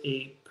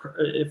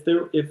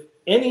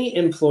any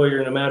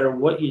employer, no matter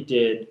what you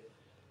did,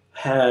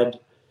 had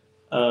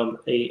an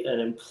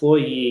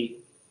employee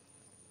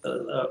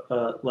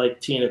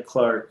like Tina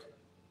Clark,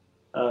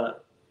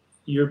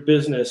 your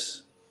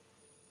business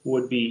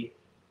would be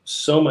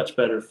so much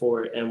better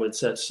for it, and would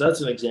set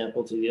such an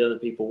example to the other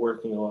people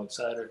working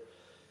alongside her.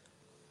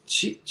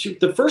 She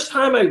the first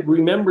time I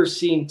remember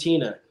seeing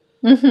Tina,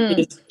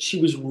 she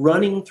was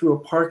running through a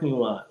parking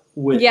lot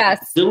with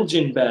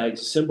Zildjian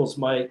bags, cymbals.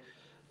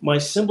 My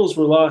cymbals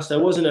were lost. I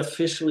wasn't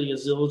officially a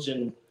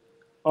Zildjian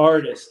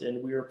artist,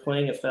 and we were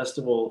playing a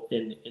festival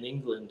in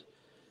England.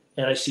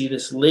 And I see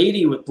this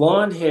lady with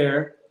blonde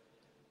hair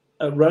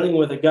running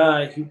with a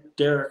guy,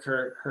 Derek,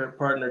 her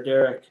partner,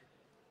 Derek.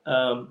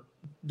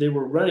 They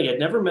were running. I'd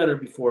never met her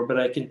before, but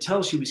I can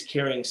tell she was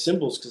carrying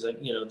cymbals because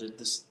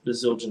the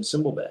Zildjian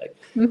cymbal bag.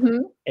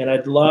 And I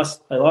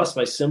lost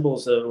my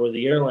cymbals, or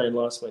the airline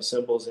lost my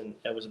cymbals, and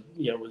I was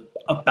was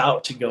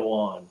about to go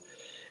on.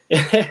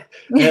 I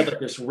had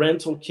like this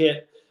rental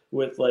kit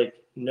with like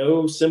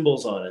no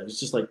cymbals on it. It was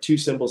just like 2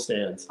 cymbal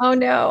stands. Oh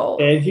no!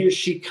 And here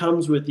she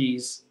comes with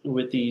these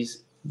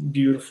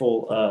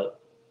beautiful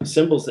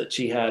cymbals that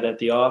she had at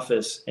the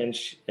office, and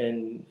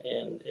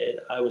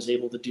I was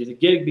able to do the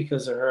gig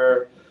because of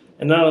her.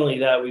 And not only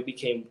that, we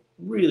became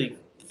really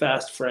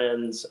fast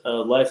friends,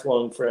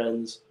 lifelong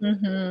friends.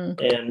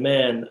 And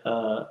man,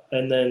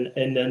 and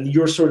then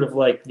you're sort of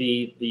like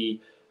the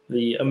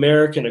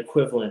American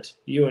equivalent,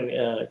 you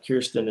and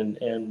Kirsten,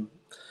 and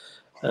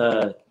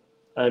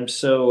I'm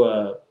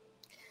so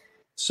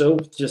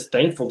just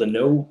thankful to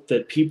know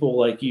that people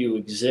like you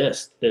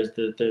exist.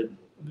 The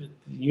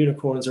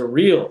unicorns are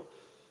real.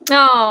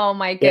 Oh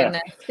my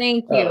goodness!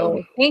 Thank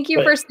you, thank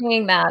you for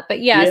saying that. But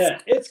yes,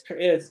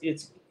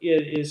 it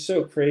is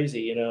so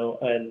crazy,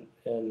 and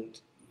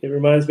it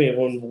reminds me of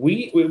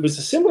it was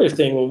a similar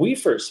thing when we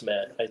first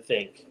met. I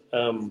think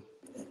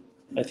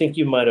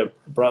you might have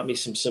brought me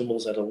some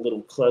cymbals at a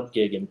little club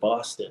gig in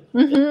Boston.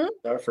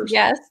 Our first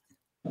yes,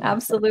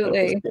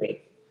 absolutely.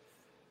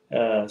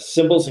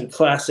 Cymbals and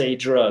Class A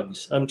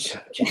drugs. I'm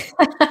joking.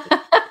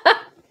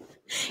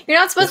 You're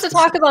not supposed to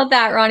talk about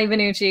that, Ronnie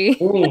Benucci.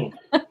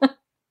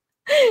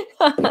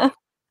 But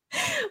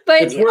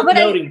it's worth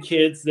noting,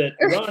 kids, that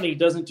Ronnie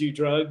doesn't do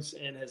drugs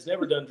and has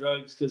never done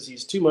drugs because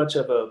he's too much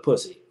of a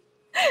pussy.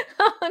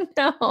 Oh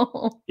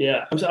no!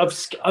 Yeah,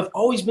 I've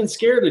always been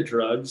scared of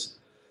drugs.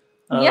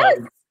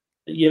 Yes.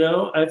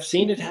 I've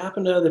seen it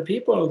happen to other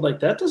people. I'm like,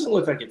 that doesn't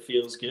look like it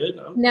feels good.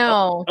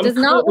 Does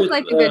not look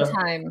like a good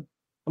time.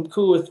 I'm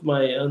cool with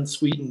my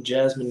unsweetened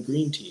jasmine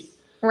green tea.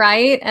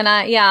 Right. And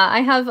I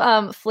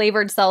have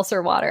flavored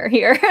seltzer water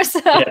here.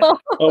 So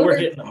we're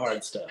hitting the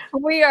hard stuff.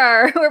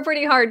 We're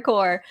pretty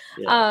hardcore.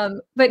 Yeah.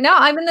 But no,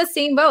 I'm in the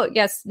same boat.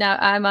 Yes. Now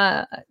I'm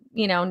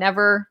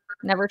never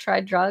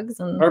tried drugs,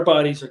 and our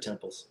bodies are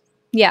temples.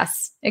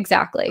 Yes,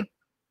 exactly.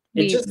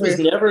 It just was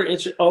never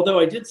interesting.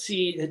 Although did you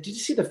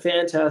see the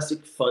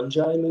Fantastic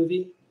Fungi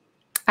movie?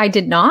 I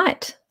did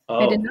not.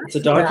 Oh, it's a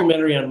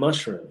documentary on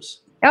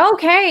mushrooms.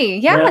 Okay.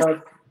 Yes.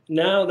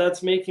 Now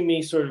that's making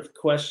me sort of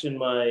question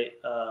my,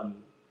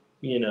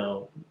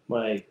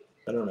 my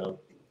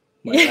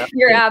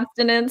your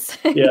abstinence.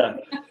 Yeah.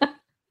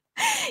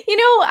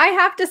 I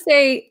have to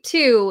say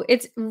too,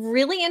 it's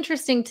really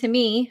interesting to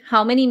me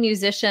how many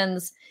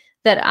musicians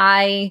that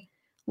I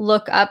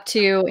look up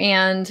to,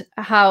 and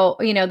how,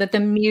 that the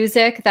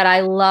music that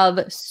I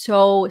love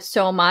so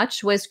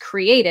much was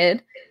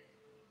created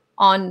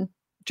on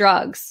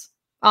drugs.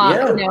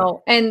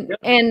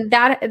 And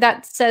that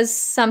says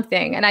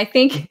something. And I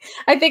think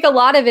a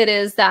lot of it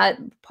is that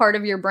part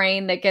of your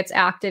brain that gets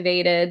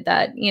activated,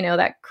 that,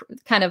 that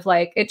kind of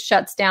like it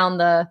shuts down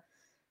the,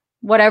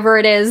 whatever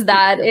it is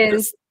that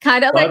is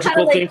kind of like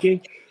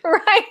thinking.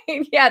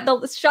 Right. Yeah.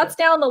 Shuts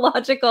down the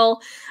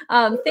logical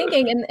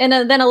thinking, and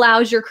then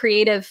allows your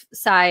creative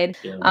side.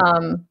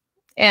 Yeah.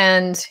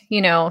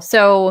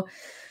 So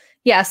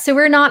Yeah, so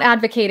we're not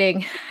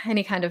advocating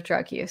any kind of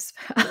drug use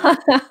on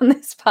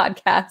this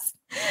podcast.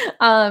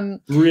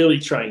 Really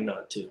trying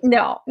not to.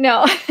 No.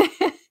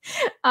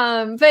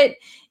 But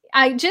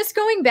I just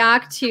going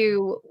back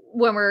to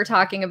when we were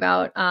talking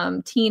about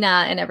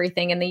Tina and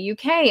everything in the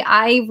UK,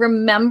 I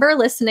remember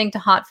listening to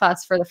Hot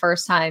Fuss for the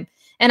first time.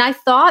 And I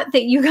thought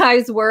that you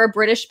guys were a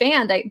British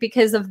band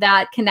because of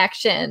that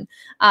connection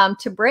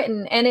to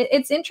Britain. And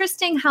it's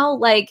interesting how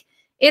like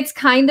it's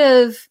kind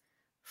of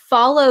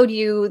followed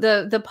you,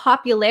 the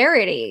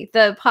popularity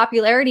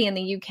in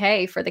the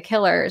UK for the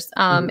Killers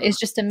is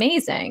just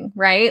amazing,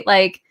 right?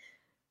 Like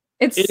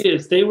it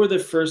is. They were the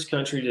first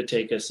country to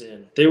take us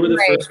in. They were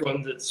the first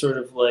one that sort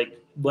of like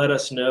let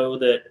us know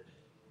that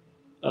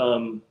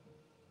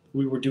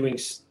we were doing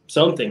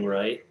something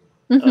right.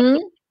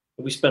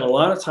 We spent a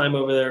lot of time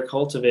over there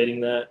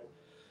cultivating that,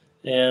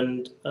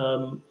 and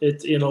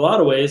it's in a lot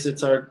of ways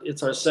it's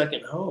our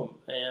second home.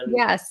 And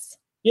yes,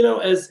 you know,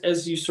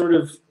 as you sort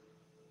of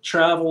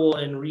travel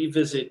and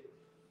revisit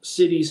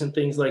cities and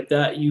things like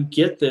that, you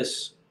get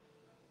this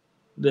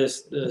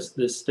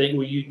thing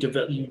where you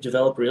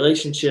develop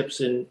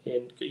relationships and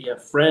you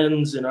have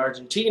friends in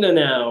Argentina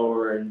now,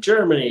 or in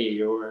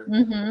Germany, or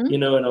you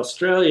know, in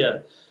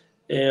Australia,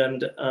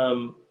 and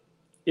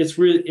it's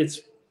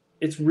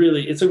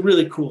a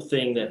really cool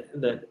thing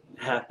that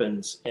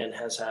happens and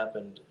has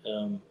happened.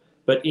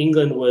 But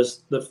England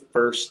was the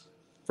first,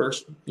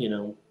 you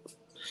know,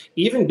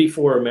 even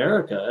before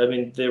America. I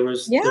mean, there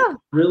was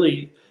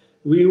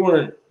we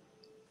weren't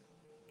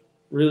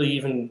really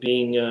even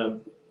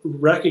being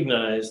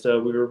recognized.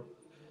 We were,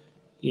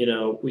 you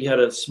know, we had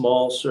a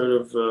small sort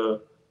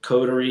of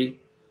coterie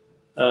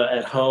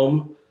at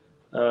home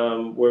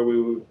where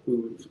we would,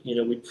 you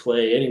know, we'd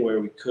play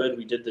anywhere we could.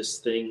 We did this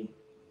thing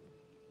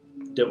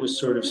that was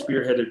sort of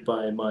spearheaded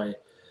by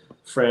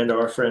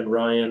our friend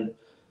Ryan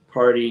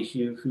Party,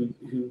 who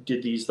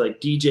did these like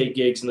DJ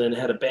gigs and then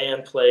had a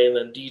band play and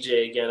then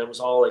DJ again. It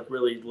was all like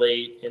really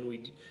late, and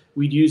we'd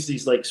use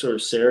these like sort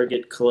of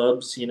surrogate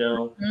clubs, you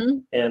know,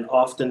 and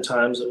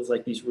oftentimes it was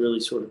like these really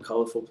sort of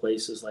colorful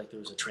places. Like there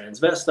was a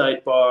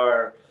transvestite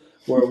bar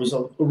where it was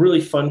a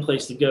really fun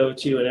place to go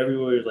to, and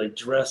everyone would like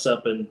dress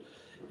up and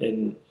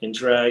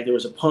drag. There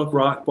was a punk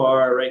rock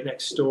bar right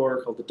next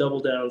door called the Double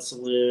Down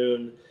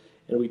Saloon.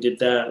 And we did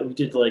that. We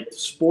did like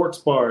sports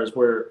bars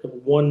where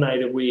one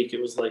night a week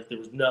it was like there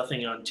was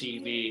nothing on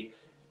TV,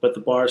 but the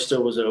bar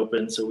still was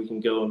open, so we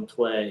can go and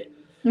play.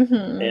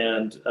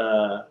 And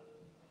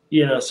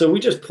you know, so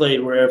we just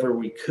played wherever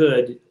we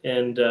could.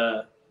 And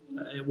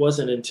it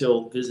wasn't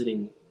until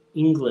visiting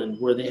England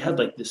where they had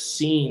like this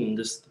scene,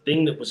 this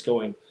thing that was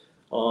going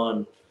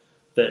on,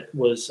 that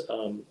was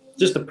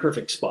just a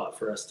perfect spot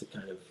for us to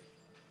kind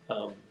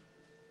of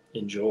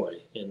enjoy.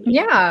 And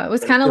it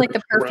was kind of like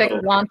the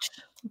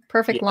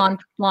perfect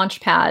launch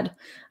pad.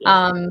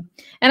 And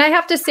I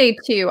have to say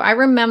too, I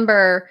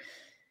remember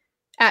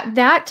at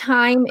that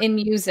time in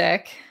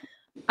music,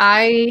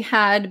 I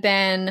had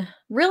been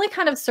really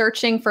kind of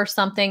searching for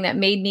something that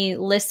made me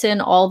listen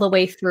all the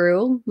way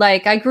through.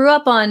 Like I grew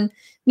up on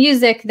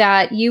music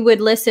that you would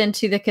listen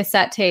to the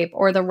cassette tape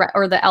or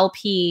the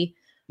LP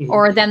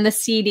or then the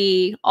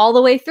CD all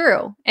the way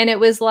through. And it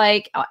was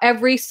like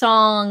every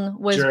song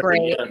was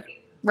great.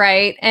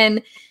 Right.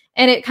 And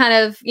it kind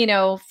of, you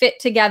know, fit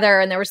together.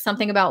 And there was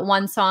something about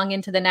one song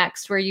into the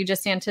next where you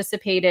just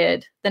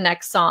anticipated the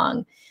next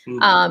song.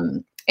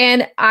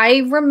 And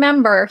I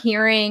remember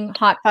hearing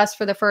Hot Fuss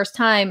for the first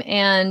time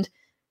and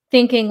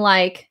thinking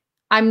like,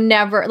 I'm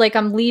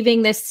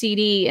leaving this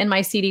CD in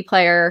my CD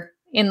player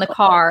in the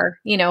car,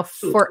 you know,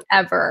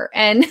 forever.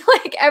 And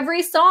like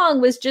every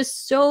song was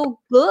just so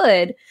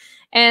good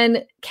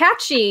and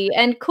catchy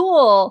and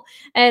cool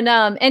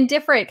and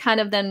different kind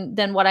of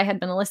than what I had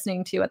been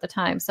listening to at the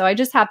time. So I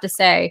just have to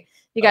say,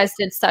 you guys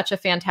did such a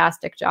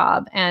fantastic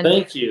job. And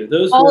thank you.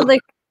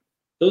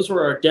 Those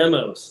were our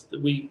demos.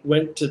 We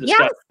went to the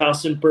Scott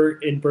House in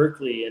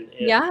Berkeley, and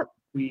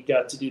we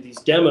got to do these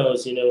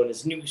demos, you know, in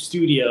his new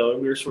studio, and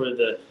we were sort of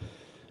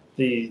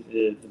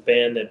the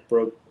band that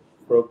broke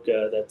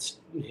that's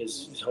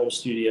his home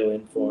studio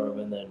in for him,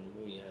 and then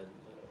we had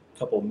a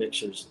couple of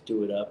mixers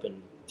do it up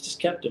and just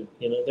kept them.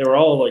 You know, they were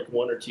all like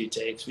 1 or 2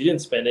 takes. We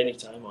didn't spend any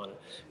time on it.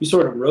 We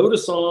sort of wrote a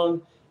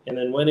song and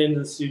then went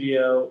into the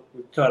studio.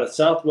 We caught a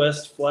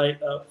Southwest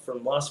flight up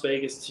from Las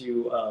Vegas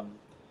to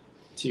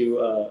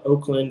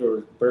Oakland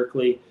or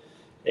Berkeley,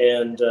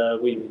 and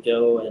we would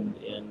go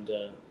and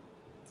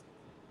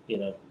you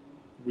know,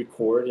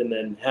 record and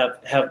then have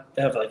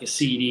like a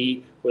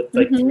CD with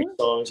like 3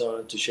 songs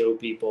on it to show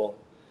people,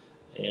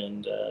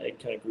 and it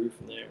kind of grew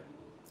from there.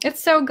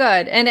 It's so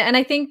good. And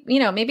I think, you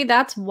know, maybe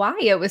that's why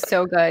it was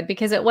so good,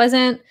 because it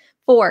wasn't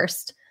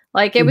forced.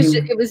 Like it was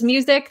it was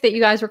music that you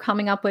guys were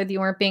coming up with. You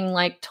weren't being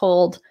like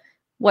told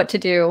what to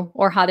do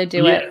or how to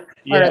do it.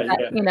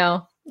 You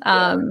know,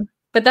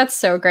 but that's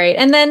so great.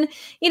 And then,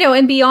 you know,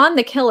 and beyond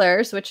the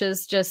Killers, which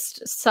is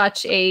just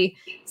such a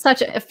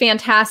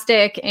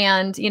fantastic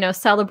and, you know,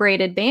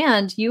 celebrated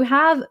band, you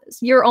have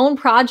your own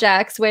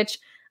projects, which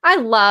I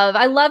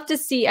love to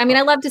see, I mean,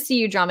 I love to see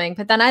you drumming,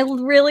 but then I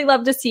really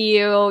love to see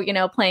you, you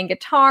know, playing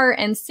guitar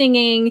and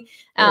singing.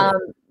 Yeah.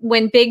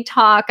 When Big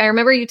Talk, I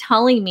remember you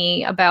telling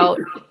me about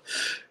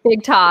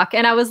Big Talk,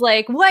 and I was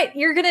like, what?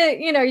 You're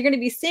gonna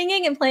be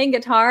singing and playing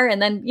guitar,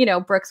 and then, you know,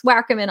 Brooks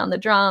Wackerman on the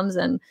drums,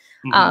 and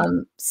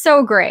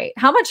so great.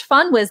 How much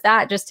fun was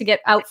that, just to get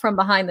out from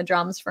behind the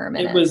drums for a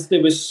minute?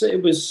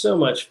 It was so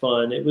much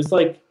fun. It was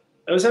like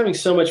I was having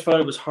so much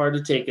fun. It was hard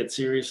to take it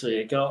seriously.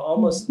 It got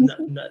almost,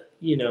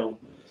 you know,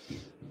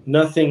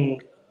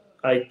 nothing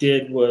I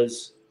did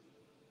was.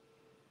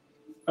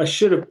 I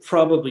should have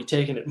probably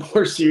taken it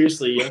more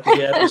seriously if we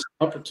had this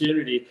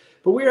opportunity.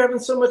 But we were having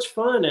so much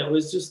fun. It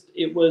was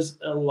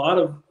a lot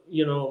of,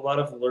 you know, a lot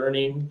of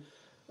learning,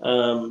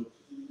 a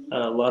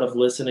lot of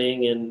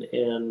listening, and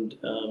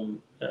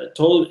it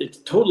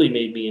totally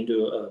made me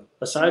into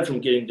aside from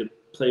getting to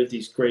play with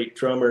these great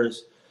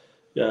drummers.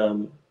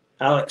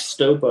 Alex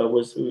Stopa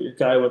was a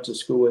guy I went to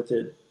school with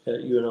at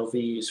UNLV.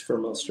 He's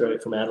from Australia,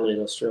 from Adelaide,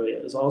 Australia.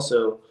 Is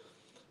also a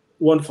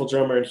wonderful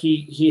drummer, and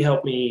he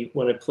helped me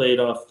when I played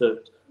off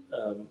the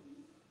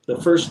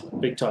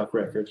first Big Talk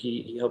record.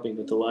 He helped me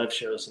with the live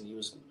shows, and he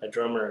was my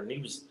drummer, and he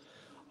was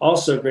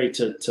also great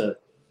to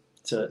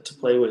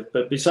play with.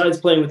 But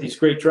besides playing with these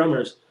great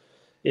drummers,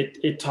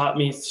 it taught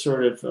me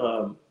sort of,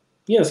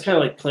 you know, it's kind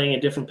of like playing a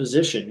different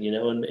position, you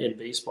know, in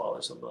baseball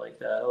or something like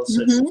that.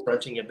 Also,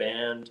 fronting a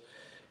band,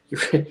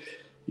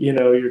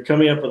 you're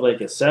coming up with like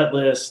a set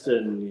list,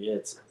 and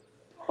it's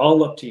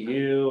all up to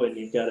you, and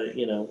you've got to,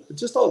 you know,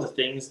 just all the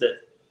things that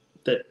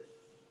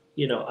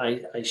you know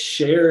I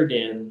shared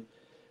in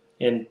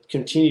and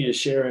continue to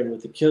share in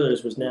with the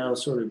Killers was now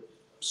sort of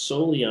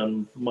solely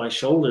on my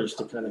shoulders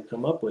to kind of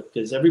come up with,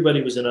 because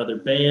everybody was in other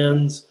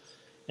bands,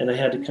 and I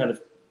had to kind of,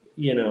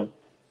 you know,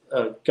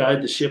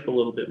 guide the ship a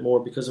little bit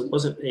more, because it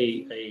wasn't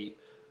it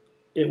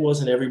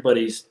wasn't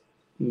everybody's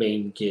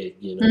main gig,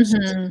 you know.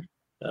 So,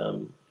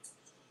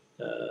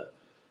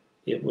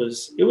 it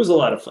was a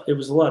lot of fun. It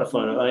was a lot of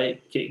fun.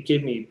 It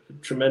gave me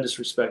tremendous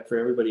respect for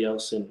everybody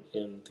else in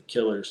the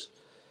Killers,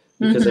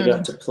 because I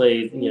got to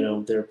play, you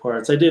know, their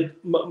parts. I did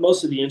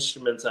most of the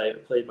instruments I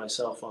played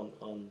myself on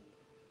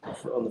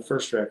the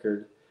first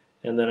record,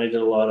 and then I did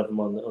a lot of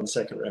them on the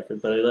second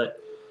record. But I let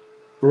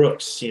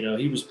Brooks, you know,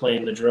 he was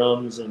playing the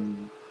drums,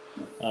 and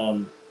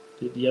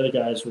the other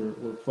guys were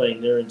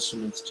playing their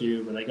instruments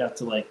too. But I got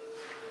to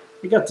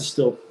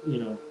still,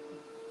 you know,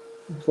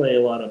 play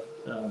a lot of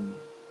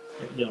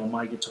you know,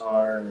 my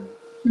guitar and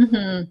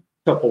a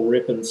couple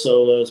ripping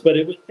solos. But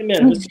it was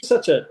just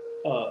such a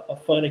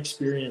fun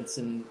experience,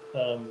 and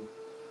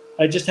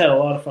I just had a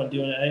lot of fun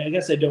doing it. I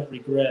guess I don't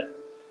regret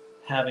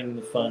having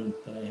the fun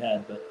that I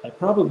had, but I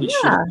probably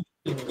should have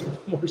been a little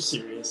more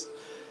serious.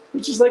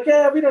 Which is like,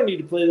 we don't need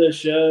to play those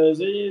shows.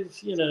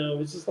 It's, you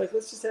know, it's just like,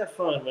 let's just have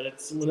fun. When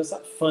it's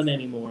not fun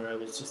anymore, I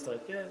was just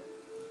like,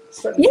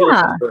 starting to feel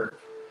like work.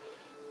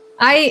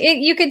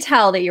 You could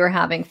tell that you were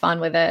having fun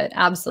with it.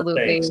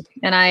 Absolutely. Thanks.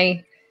 And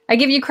I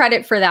give you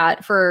credit for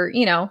that, for,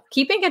 you know,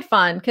 keeping it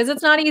fun, because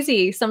it's not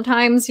easy.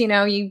 Sometimes, you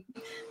know, you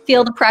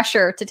feel the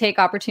pressure to take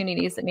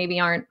opportunities that maybe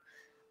aren't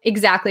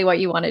exactly what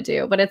you want to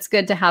do, but it's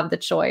good to have the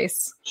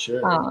choice.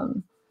 Sure.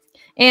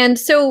 And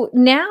so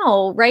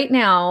right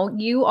now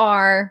you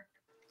are,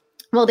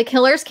 well, the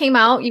Killers came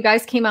out, you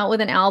guys came out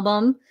with an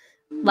album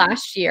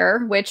last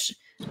year, which,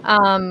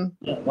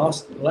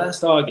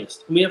 last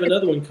August. We have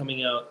another one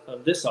coming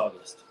out this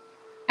August.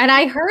 And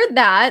I heard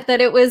that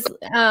it was,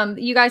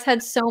 you guys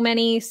had so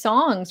many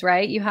songs,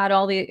 right? You had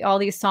all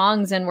these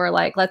songs, and were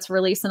like, let's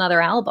release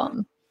another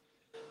album.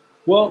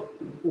 Well,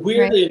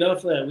 weirdly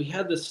enough, we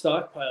had this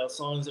stockpile of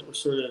songs that were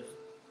sort of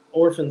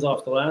orphans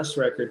off the last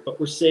record, but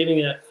we're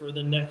saving that for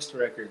the next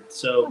record.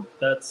 So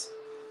that's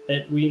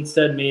it. We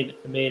instead made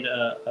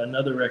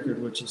another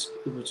record, which is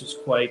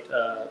quite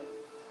a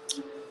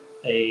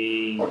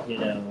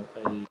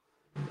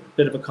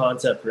bit of a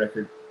concept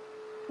record.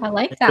 I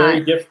like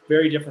that.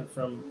 Very different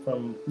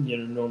from you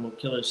know, normal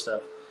Killer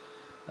stuff.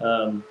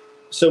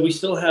 So we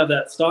still have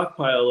that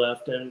stockpile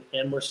left,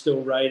 and we're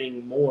still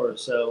writing more.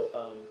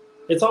 So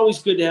it's always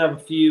good to have a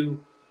few,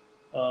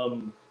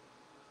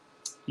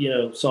 you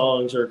know,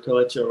 songs or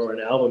collection or an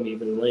album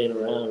even laying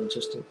around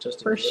just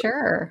for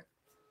sure.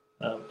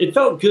 It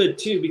felt good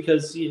too,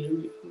 because, you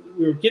know,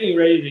 we were getting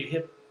ready to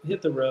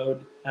hit the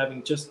road,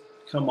 having just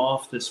come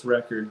off this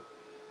record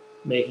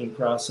making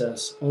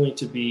process, only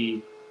to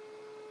be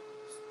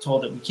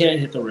told that we can't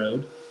hit the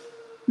road.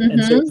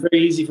 And so it's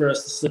very easy for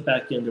us to slip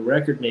back into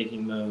record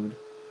making mode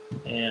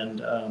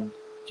and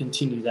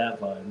continue that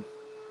vibe.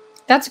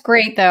 That's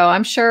great, though.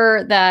 I'm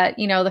sure that,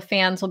 you know, the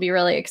fans will be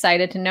really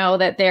excited to know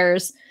that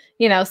there's,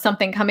 you know,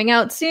 something coming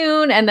out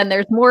soon, and then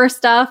there's more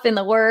stuff in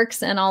the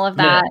works and all of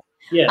that.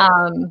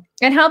 Yeah.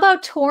 And how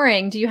about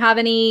touring? Do you have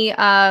any,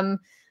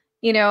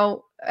 you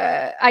know,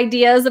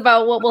 ideas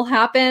about what will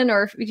happen,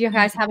 or do you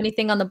guys have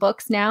anything on the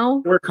books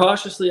now? We're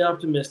cautiously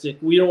optimistic.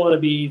 We don't want to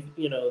be,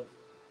 you know,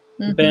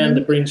 the band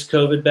that brings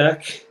COVID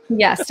back.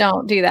 Yes,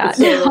 don't do that.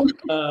 So,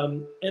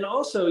 and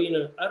also, you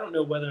know, I don't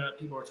know whether or not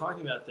people are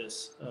talking about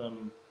this,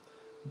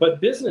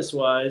 but business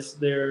wise,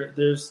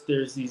 there's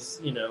these,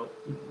 you know,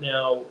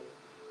 now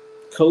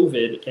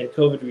COVID and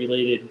COVID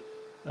related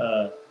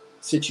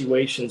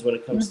situations when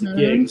it comes to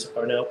gigs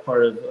are now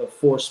part of a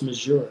force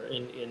majeure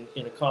in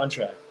a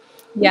contract.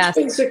 Which Yes.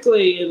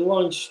 basically, in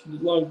long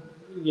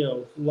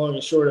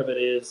and short of it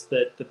is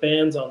that the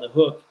band's on the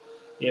hook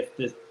if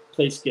the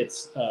place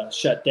gets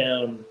shut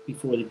down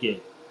before the gig.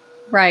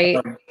 Right.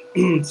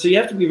 So you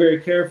have to be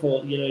very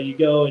careful. You know, you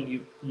go and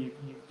you've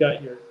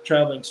got your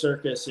traveling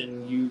circus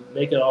and you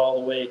make it all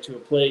the way to a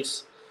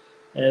place,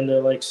 and they're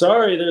like,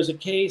 "Sorry, there's a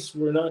case.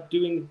 We're not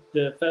doing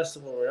the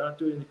festival. We're not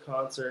doing the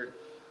concert.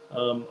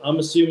 I'm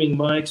assuming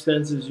my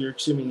expenses. You're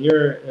assuming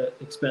your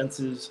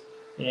expenses.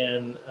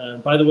 And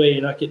by the way,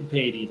 you're not getting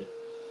paid either."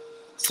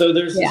 So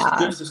there's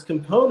this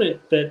component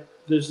that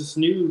there's this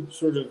new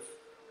sort of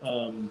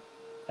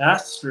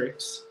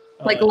asterisk.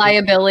 Like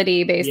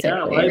liability, basically.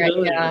 Yeah,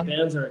 liability. Right? Yeah. The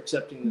bands are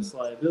accepting this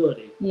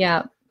liability.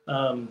 Yeah.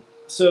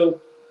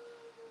 So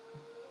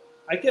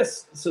I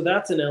guess, so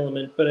that's an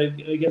element, but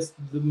I guess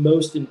the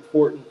most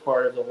important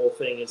part of the whole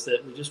thing is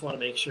that we just want to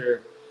make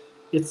sure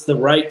it's the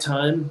right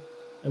time,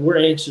 and we're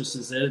anxious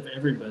as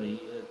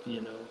everybody,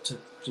 you know, to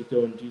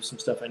go and do some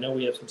stuff. I know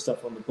we have some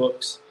stuff on the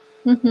books.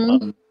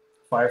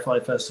 Firefly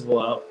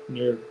Festival out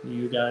near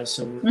you guys,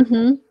 so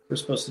we're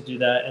supposed to do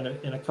that, and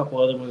a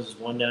couple other ones.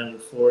 One down in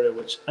Florida,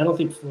 which I don't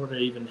think Florida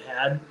even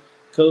had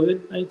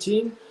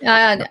COVID-19.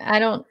 I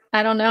don't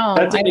know.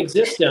 That didn't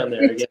exist down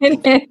there.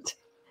 Didn't.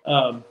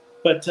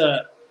 But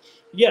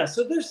yeah,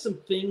 so there's some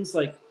things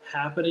like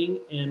happening,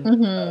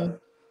 and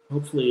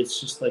hopefully it's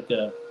just like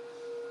it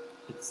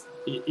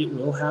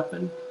will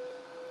happen.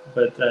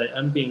 But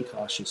I'm being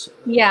cautious.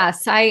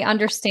 Yes, I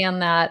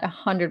understand that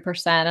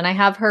 100%, and I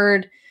have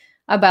heard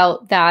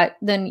about that.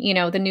 Then, you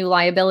know, the new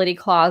liability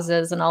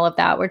clauses and all of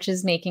that, which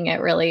is making it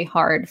really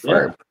hard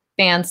for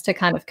bands to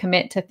kind of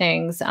commit to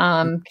things.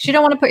 Because you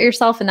don't want to put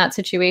yourself in that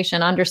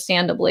situation,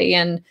 understandably.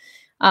 And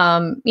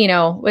you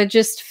know, with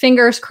just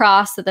fingers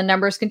crossed that the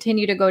numbers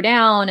continue to go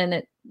down and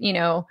it, you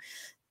know,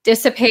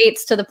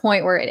 dissipates to the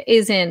point where it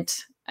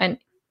isn't an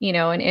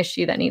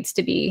issue that needs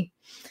to be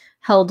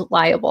held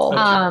liable.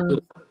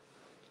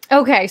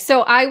 Okay.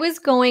 So I was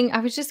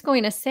just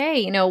going to say,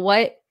 you know,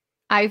 what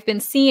I've been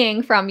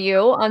seeing from you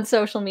on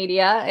social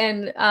media,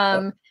 and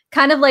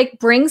kind of like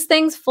brings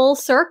things full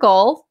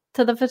circle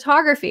to the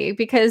photography,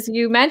 because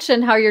you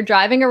mentioned how you're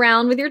driving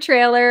around with your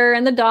trailer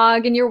and the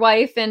dog and your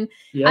wife, and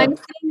I'm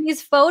seeing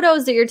these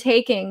photos that you're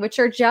taking, which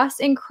are just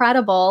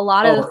incredible. A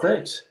lot of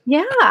thanks.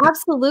 Yeah,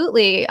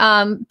 absolutely.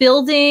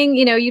 Building,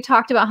 you know, you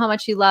talked about how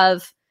much you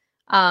love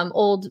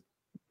old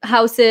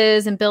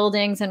houses and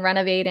buildings and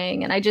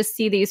renovating, and I just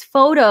see these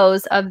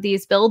photos of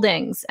these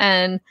buildings,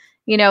 and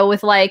you know,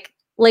 with like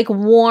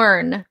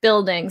worn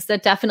buildings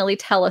that definitely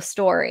tell a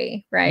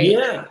story, right?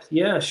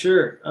 Yeah,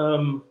 sure.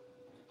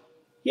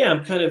 Yeah,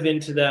 I'm kind of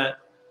into that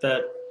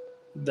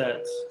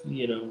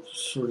you know,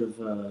 sort of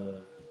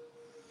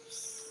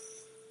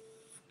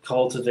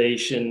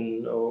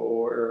cultivation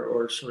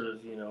or sort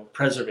of, you know,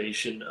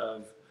 preservation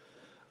of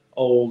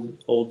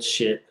old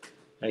shit,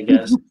 I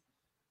guess.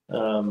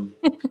 And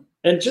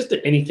just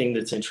anything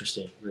that's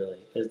interesting, really.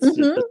 It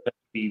doesn't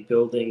be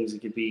buildings,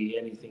 it could be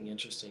anything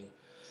interesting.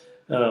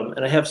 And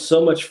I have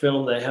so much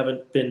film that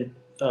hasn't been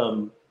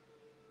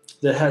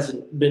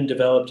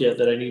developed yet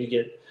that I need to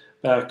get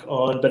back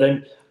on. But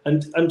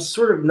I'm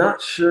sort of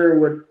not sure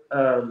what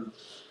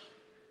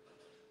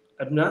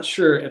I'm not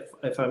sure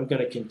if I'm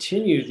going to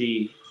continue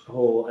the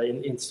whole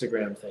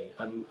Instagram thing.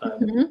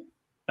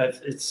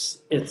 It's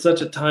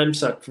such a time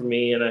suck for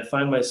me, and I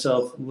find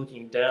myself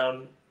looking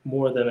down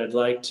more than I'd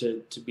like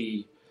to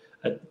be,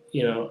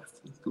 you know,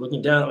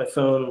 looking down at my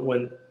phone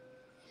when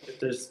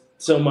there's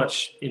so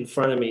much in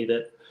front of me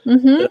that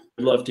I'd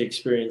love to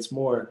experience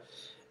more.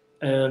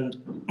 And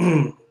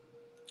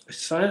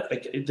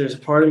there's a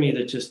part of me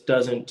that just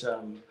doesn't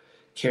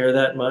care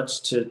that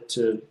much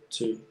to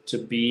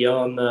be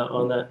on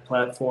that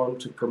platform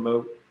to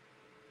promote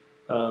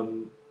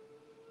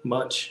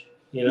much,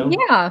 you know?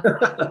 Yeah.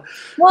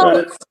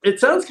 Well, it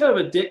sounds kind of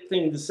a dick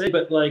thing to say,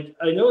 but like,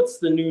 I know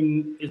it's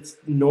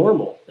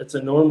normal. It's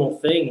a normal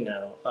thing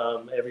now.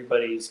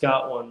 Everybody's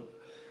got one.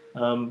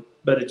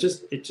 But it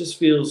just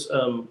feels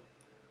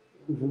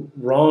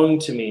wrong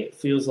to me. It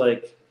feels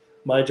like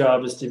my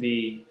job is to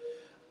be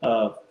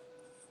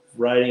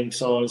writing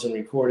songs and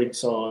recording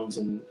songs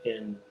and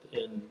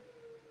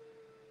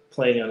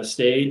playing on a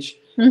stage.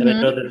 And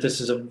I know that this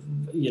is a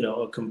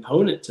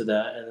component to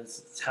that, and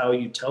it's how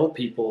you tell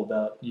people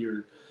about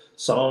your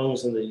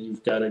songs and that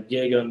you've got a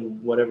gig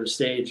on whatever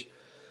stage.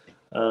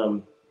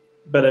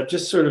 But I'm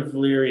just sort of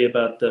leery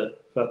about the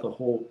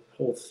whole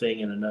thing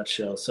in a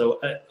nutshell. So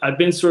I've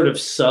been sort of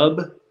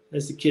sub,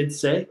 as the kids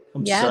say.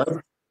 I'm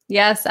sub.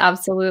 Yes,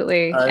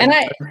 absolutely.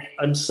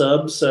 I'm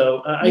sub.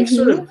 So I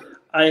sort of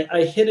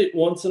I hit it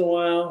once in a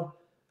while,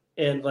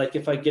 and like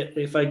if I get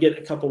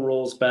a couple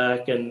rolls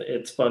back, and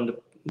it's fun to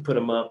put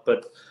them up.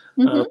 But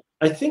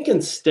I think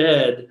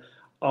instead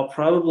I'll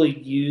probably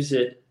use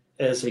it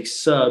as a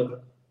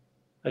sub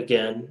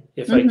again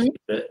if I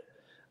keep it.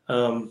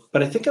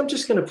 But I think I'm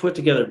just going to put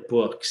together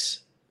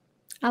books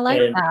I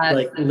like and that.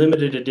 like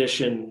limited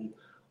edition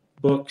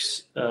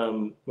books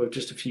with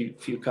just a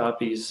few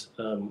copies.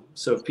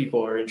 So if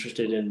people are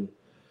interested in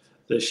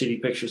the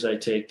shitty pictures I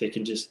take, they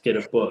can just get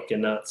a book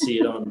and not see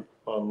it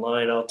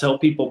online. I'll tell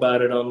people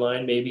about it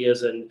online, maybe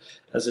as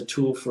a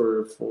tool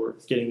for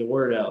getting the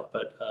word out.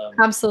 But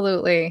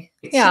Absolutely.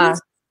 it Yeah.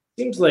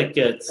 seems like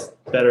it's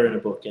better in a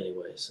book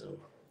anyway. So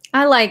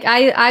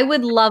I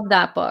would love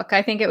that book.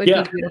 I think it would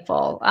Yeah. be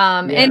beautiful.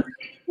 Yeah. And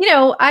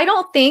I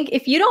don't think,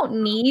 if you don't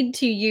need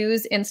to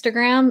use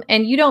Instagram,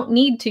 and you don't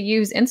need to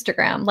use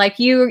Instagram, like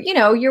you're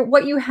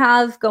what you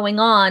have going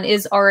on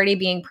is already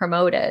being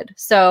promoted.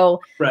 So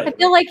Right. I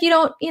feel like you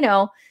don't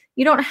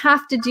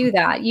have to do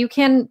that. You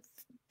can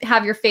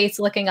have your face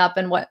looking up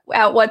and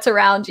what's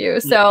around you.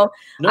 So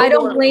No I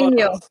don't more blame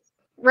you. applause.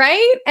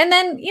 Right. And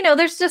then,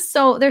 there's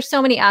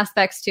so many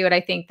aspects to it, I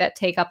think, that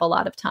take up a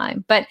lot of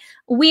time. But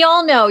we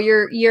all know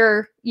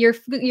you're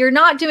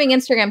not doing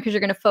Instagram because you're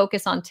going to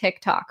focus on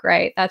TikTok,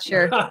 right? That's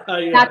your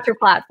Yeah. that's your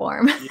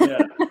platform. Yeah.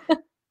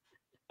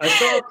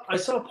 I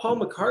saw Paul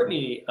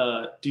McCartney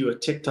do a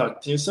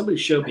TikTok. Somebody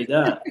showed me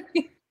that.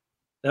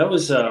 That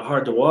was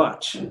hard to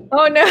watch.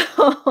 Oh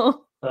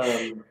no.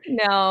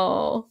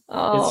 No.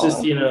 Oh. It's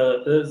just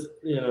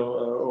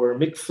or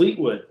Mick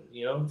Fleetwood,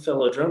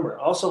 fellow drummer,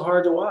 also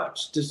hard to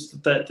watch.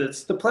 Just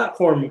that's the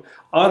platform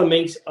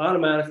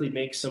automatically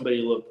makes somebody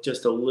look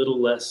just a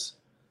little less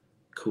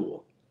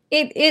cool.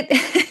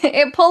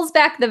 It pulls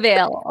back the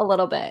veil a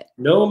little bit.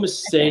 No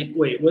mistake.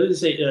 Wait, what did it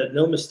say?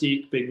 No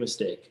mistake, big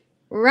mistake.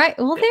 Right.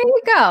 Well, there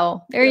you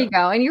go. There you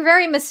go. And you're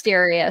very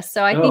mysterious,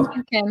 so I think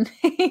you can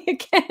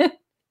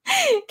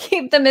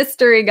keep the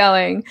mystery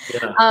going.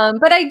 Yeah.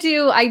 But I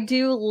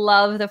do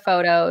love the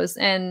photos,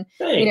 and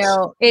Thanks.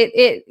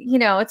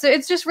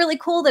 it's just really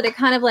cool that it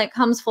kind of like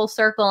comes full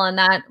circle, and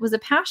that was a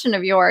passion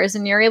of yours,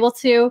 and you're able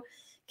to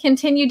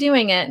continue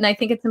doing it. And I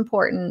think it's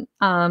important.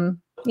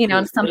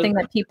 It's something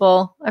that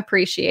people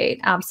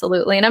appreciate.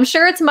 Absolutely. And I'm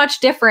sure it's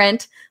much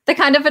different. The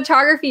kind of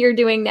photography you're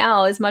doing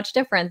now is much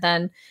different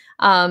than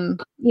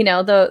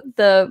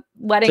the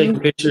wedding taking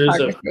pictures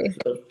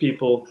of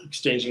people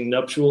exchanging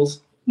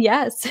nuptials.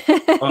 Yes.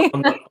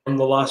 on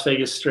the Las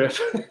Vegas Strip.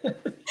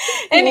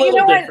 And you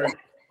know what?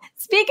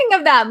 Speaking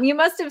of that, you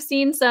must have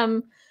seen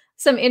some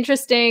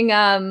interesting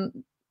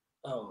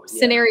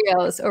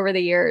scenarios over the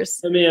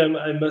years. I mean,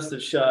 I must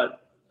have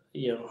shot,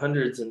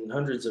 hundreds and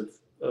hundreds of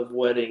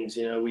weddings.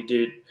 We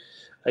did.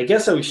 I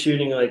guess I was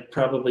shooting like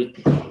probably,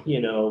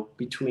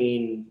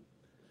 between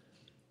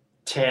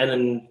 10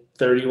 and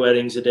 30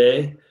 weddings a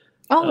day.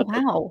 Oh,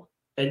 wow.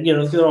 And,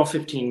 they're all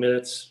 15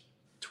 minutes,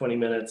 20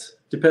 minutes,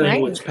 depending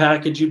on which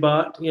package you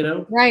bought,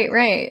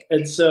 Right.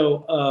 And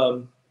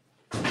so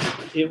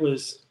it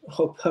was,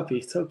 oh, puppy,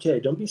 it's okay.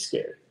 Don't be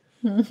scared.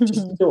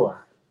 Just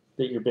ignore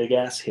that your big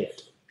ass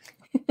hit.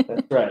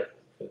 That's right.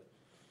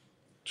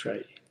 That's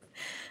right.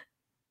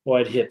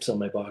 Wide hips on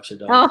my boxer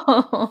dog.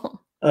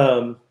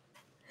 Oh.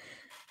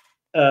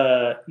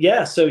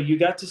 So you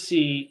got to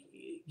see,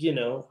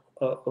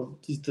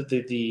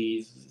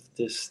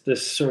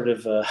 this sort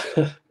of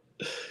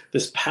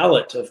this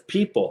palette of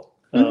people.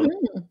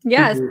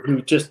 Yes.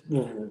 Who just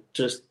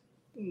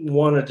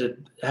wanted to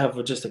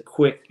have just a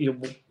quick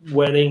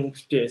wedding.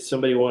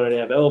 Somebody wanted to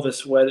have an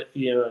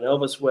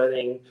Elvis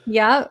wedding.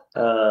 Yeah.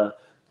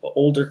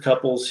 Older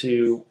couples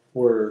who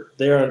were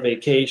there on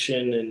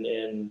vacation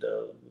and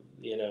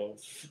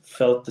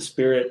felt the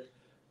spirit.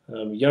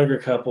 Younger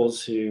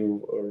couples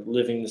who are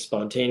living the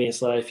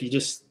spontaneous life.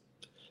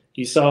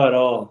 You saw it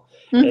all,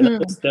 and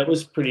that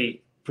was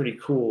pretty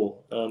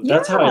cool.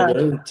 That's how I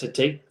learned to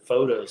take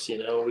photos.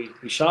 We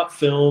shot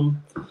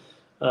film,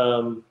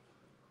 and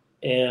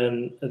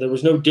there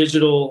was no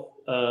digital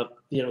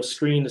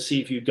screen to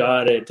see if you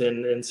got it,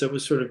 and so it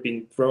was sort of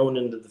being thrown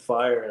into the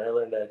fire, and I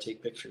learned how to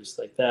take pictures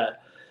like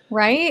that.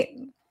 Right.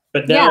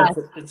 But now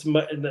it's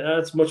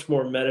much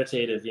more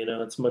meditative.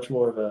 It's much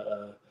more of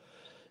a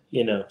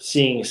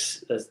seeing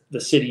the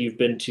city you've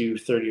been to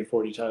 30 or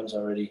 40 times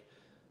already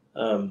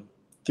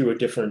through a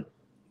different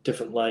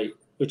light,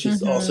 which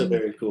is also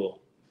very cool.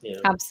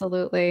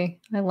 Absolutely.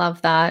 I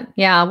love that.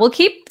 Yeah. Well,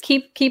 keep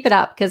it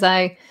up, because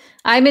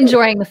I'm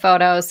enjoying the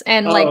photos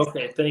and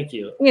okay. Thank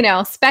you.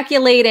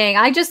 Speculating.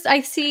 I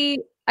see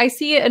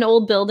an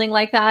old building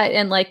like that,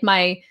 and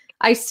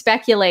I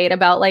speculate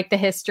about the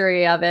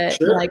history of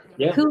it,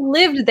 who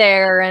lived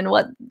there and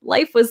what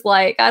life was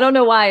like. I don't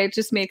know why. It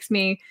just makes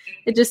me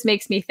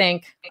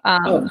think.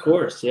 Of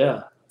course.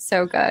 Yeah.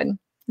 So good.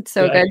 It's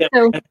so good.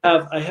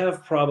 I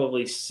have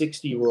probably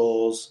 60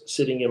 rolls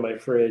sitting in my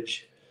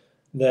fridge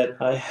that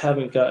I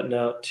haven't gotten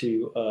out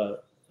to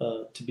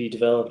be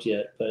developed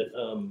yet, but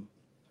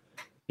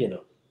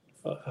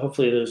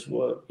hopefully there's 3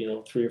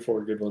 or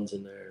 4 good ones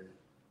in there.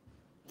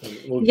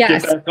 We'll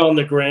get back on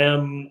the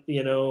gram,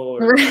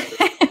 or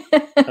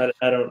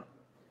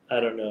I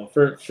don't know.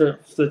 For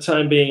the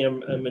time being,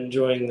 I'm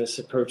enjoying this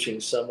approaching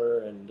summer,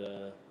 and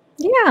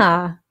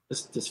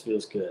this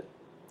feels good.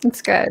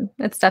 It's good.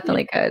 It's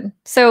definitely good.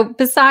 So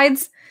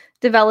besides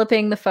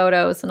developing the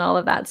photos and all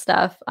of that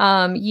stuff.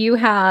 You're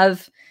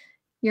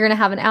going to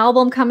have an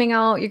album coming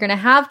out. You're going to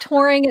have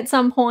touring at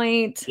some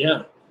point.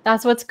 Yeah.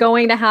 That's what's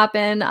going to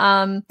happen.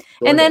 And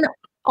then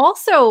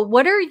also,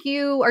 are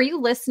you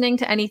listening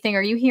to anything?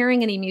 Are you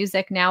hearing any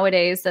music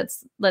nowadays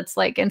that's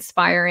like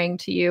inspiring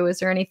to you? Is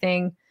there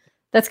anything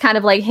that's kind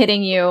of like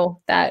hitting you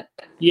that?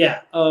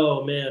 Yeah.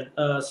 Oh man.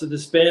 So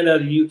this band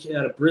out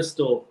of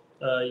Bristol,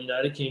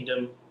 United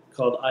Kingdom,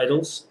 called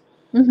Idols,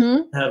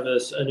 have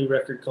a new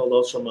record called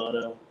Ultra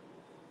Mono.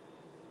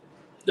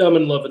 I'm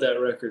in love with that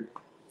record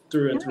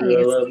through and through.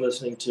 I love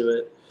listening to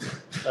it.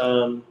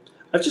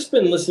 I've just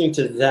been listening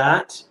to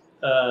that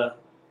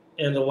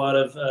and a lot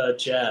of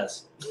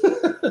jazz.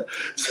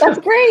 That's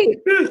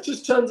great.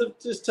 just tons of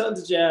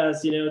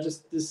jazz.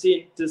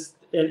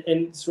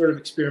 And sort of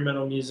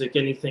experimental music.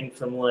 Anything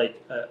from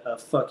like a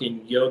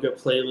fucking yoga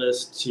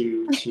playlist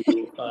to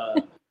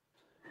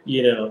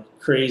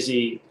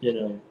crazy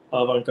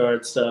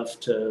avant-garde stuff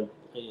to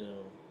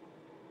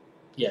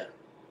yeah.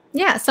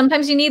 Yeah,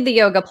 sometimes you need the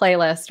yoga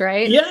playlist,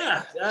 right?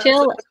 Yeah,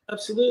 chill.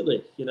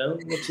 Absolutely.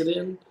 Mix it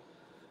in.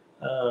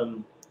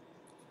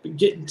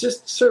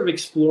 Just sort of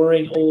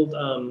exploring old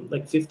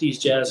like 50s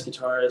jazz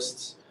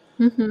guitarists,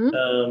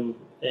 and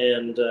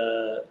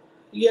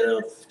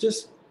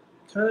just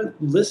kind of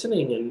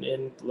listening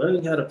and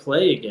learning how to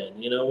play again.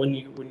 When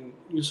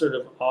you're sort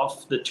of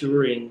off the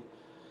touring,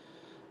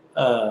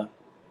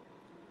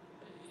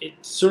 it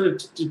sort of,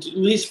 at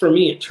least for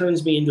me, it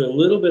turns me into a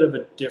little bit of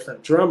a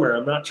different drummer.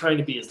 I'm not trying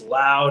to be as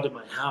loud in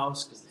my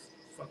house because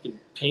fucking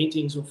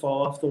paintings will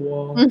fall off the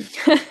wall.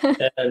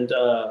 And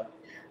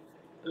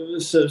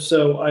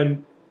so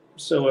I'm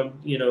sort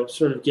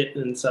of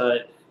getting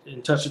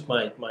in touch with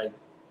my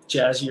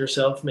jazzier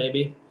self,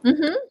 maybe.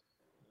 A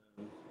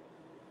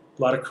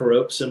lot of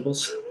Carope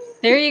cymbals.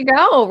 There you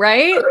go.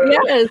 Right.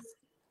 Yes.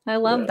 I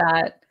love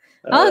that.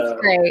 Oh, that's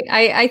great.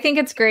 I think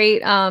it's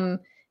great. And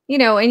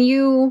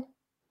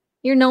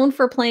you're known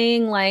for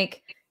playing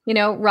like,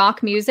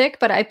 rock music,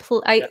 but I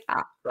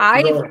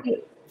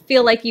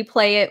feel like you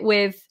play it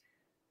with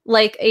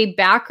like a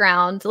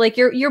background, like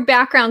your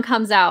background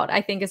comes out, I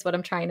think is what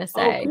I'm trying to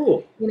say.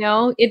 Oh,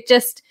 cool. It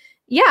just,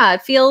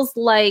 it feels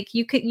like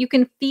you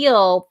can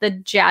feel the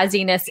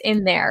jazziness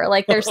in there.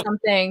 Like there's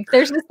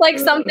just like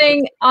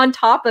something on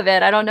top of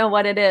it. I don't know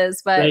what it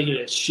is, but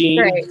great.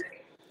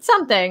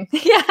 Something.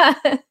 Yeah.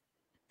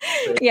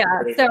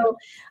 Yeah. So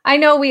I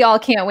know we all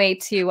can't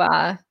wait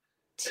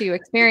to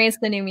experience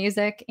the new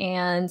music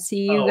and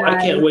see you guys.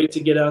 I can't wait to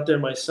get out there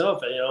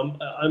myself.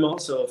 I'm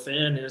also a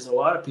fan. There's a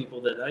lot of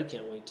people that I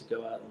can't wait to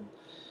go out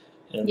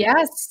and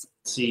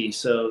see.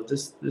 So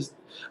this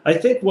I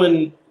think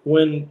when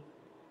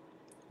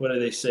what do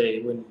they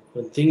say, when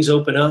things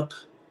open up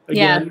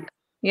again?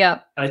 Yeah.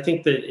 I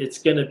think that it's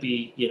going to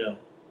be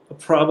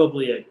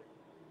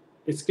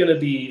it's going to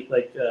be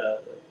like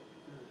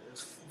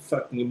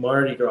fucking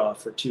Mardi Gras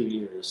for 2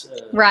 years.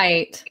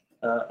 Right.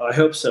 I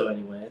hope so.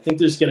 Anyway, I think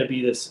there's going to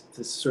be this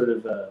sort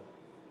of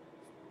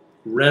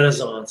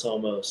renaissance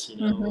almost,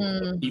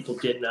 of people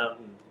getting out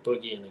and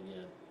boogieing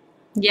again.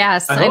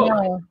 Yes, I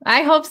know.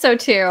 I hope so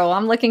too.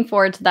 I'm looking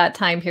forward to that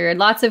time period.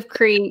 Lots of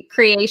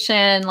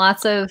creation,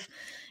 lots of,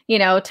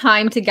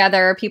 time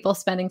together, people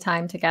spending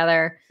time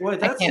together. Well,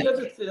 that's the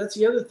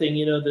other thing,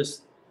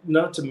 this,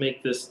 not to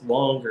make this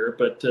longer,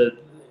 but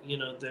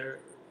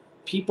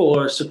people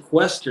are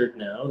sequestered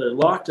now. They're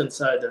locked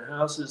inside their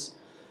houses,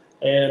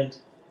 and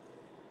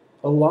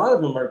a lot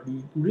of them are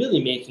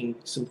really making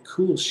some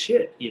cool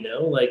shit,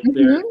 like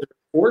they're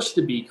forced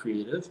to be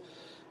creative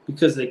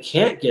because they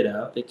can't get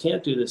out. They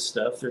can't do this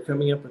stuff. They're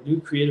coming up with new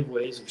creative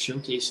ways of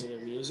showcasing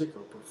their music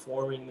or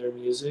performing their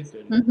music.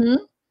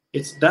 And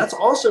that's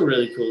also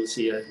really cool to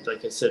see.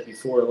 Like I said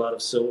before, a lot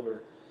of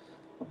silver,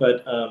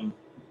 but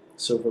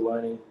silver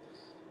lining.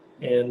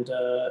 And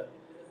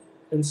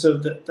so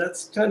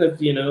that's kind of,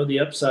 the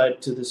upside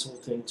to this whole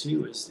thing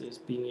too, is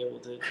being able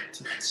to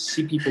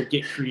see people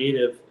get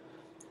creative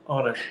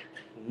on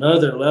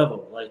another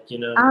level,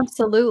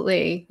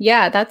 Absolutely.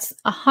 Yeah, that's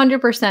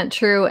 100%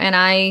 true. And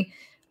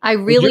I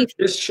really,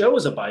 this show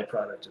is a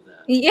byproduct of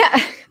that.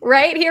 Yeah,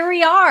 right. Here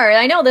we are.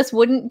 I know this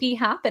wouldn't be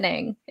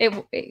happening.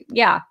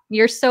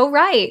 You're so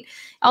right.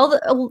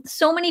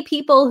 So many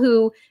people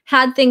who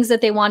had things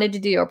that they wanted to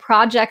do, or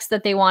projects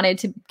that they wanted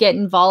to get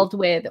involved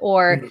with,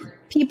 or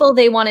people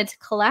they wanted to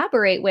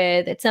collaborate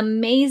with. It's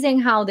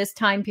amazing how this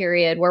time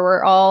period where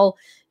we're all,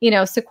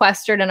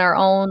 sequestered in our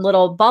own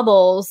little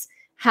bubbles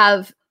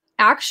have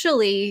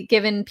actually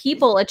given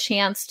people a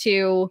chance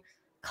to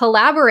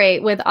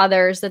collaborate with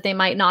others that they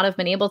might not have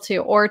been able to,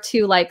 or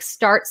to like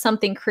start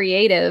something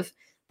creative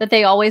that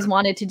they always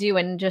wanted to do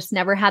and just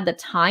never had the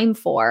time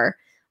for.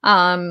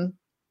 And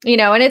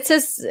it's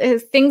just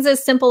things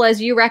as simple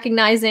as you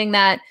recognizing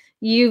that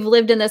you've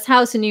lived in this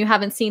house and you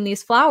haven't seen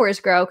these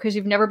flowers grow because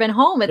you've never been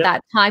home at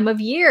that time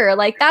of year.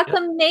 Like that's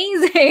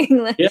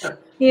amazing. Yeah.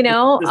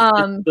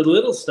 The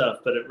little stuff,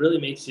 but it really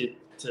makes you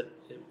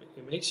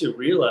makes you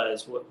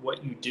realize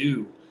what you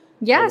do.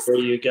 Yes. Where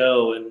you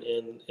go and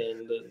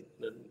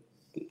the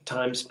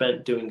time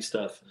spent doing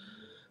stuff.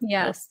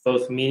 Yes.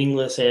 both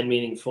meaningless and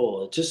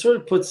meaningful. It just sort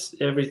of puts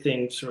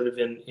everything sort of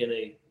in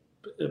a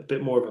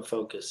bit more of a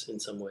focus in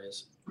some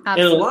ways.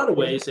 Absolutely. And in a lot of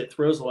ways, it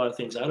throws a lot of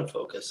things out of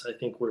focus. I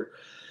think we're,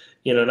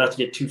 not to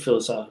get too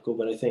philosophical,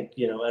 but I think,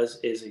 as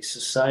a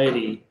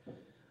society,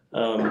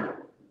 I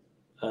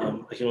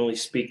can only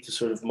speak to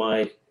sort of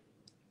my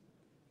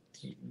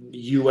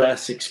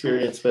U.S.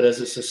 experience, but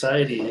as a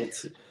society,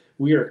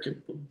 we are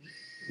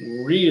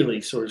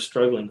really sort of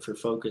struggling for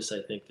focus.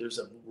 I think there's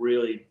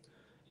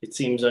it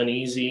seems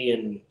uneasy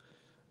and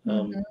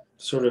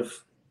sort of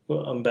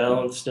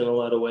unbalanced in a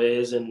lot of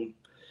ways. And,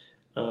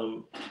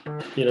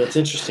 it's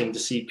interesting to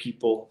see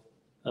people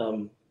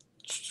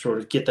sort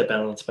of get the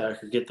balance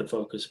back or get the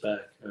focus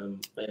back.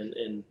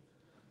 And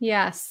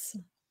yes,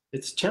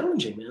 it's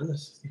challenging, man.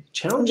 It's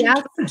challenging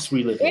times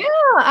we live in. Yeah,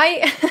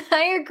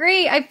 I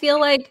agree. I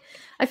feel like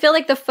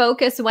the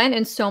focus went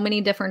in so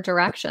many different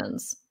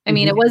directions. I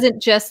mean, it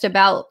wasn't just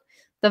about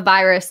the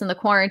virus and the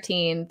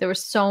quarantine. There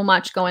was so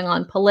much going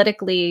on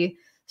politically,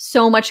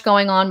 so much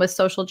going on with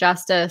social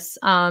justice,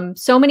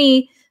 so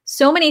many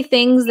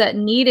things that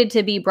needed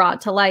to be brought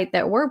to light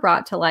that were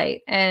brought to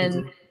light.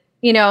 And,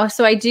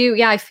 so I do.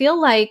 Yeah, I feel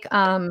like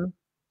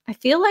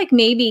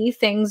maybe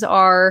things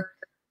are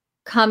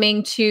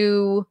coming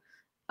to,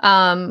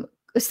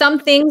 some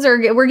things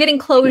we're getting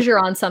closure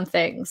on some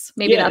things.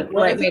 Maybe that's the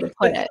right way to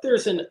put it.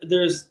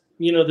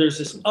 There's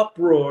this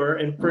uproar,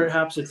 and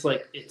perhaps it's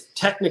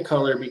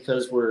technicolor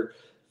because we're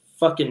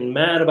fucking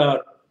mad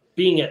about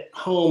being at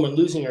home and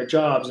losing our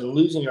jobs and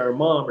losing our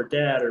mom or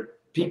dad or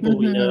people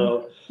we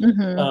know.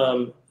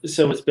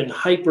 So it's been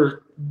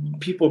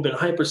people have been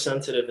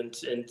hypersensitive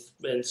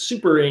and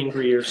super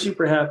angry or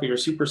super happy or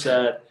super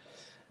sad.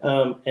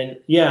 And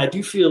yeah, I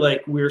do feel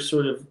like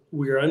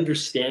we're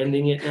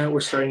understanding it now.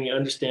 We're starting to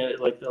understand it.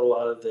 Like a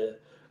lot of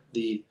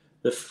the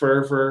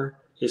fervor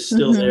is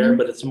still there,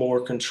 but it's more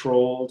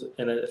controlled.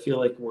 And I feel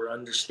like we're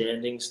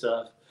understanding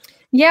stuff.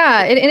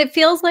 Yeah. And it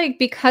feels like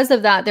because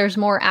of that, there's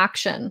more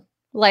action,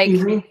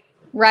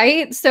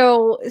 right?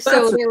 So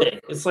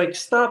it's like,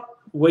 stop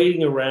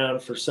waiting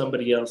around for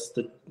somebody else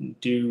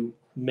to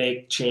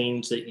make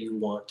change that you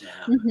want to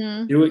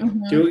happen. Do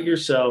it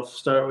yourself.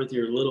 Start with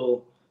your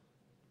little,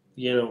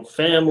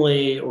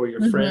 family or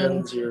your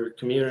friends, your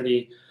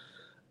community,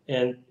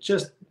 and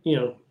just,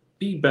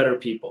 be better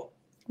people.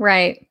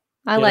 Right.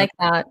 I like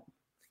that.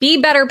 Be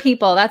better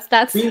people. That's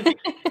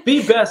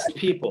be best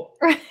people.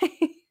 Right.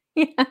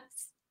 Yes.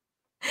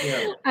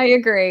 Yeah. I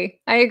agree.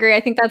 I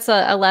think that's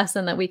a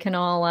lesson that we can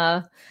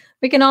all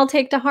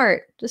take to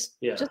heart. Just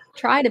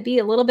try to be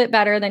a little bit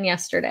better than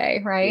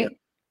yesterday. Right.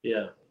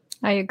 Yeah.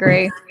 I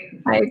agree.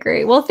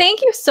 Well,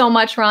 thank you so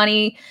much,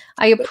 Ronnie.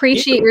 I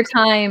appreciate your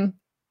time.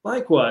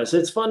 Likewise.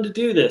 It's fun to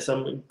do this.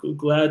 I'm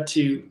glad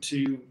to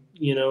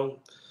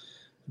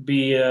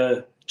be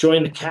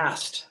join the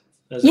cast,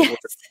 as it were.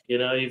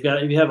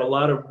 You have a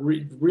lot of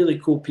really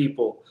cool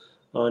people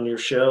on your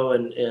show,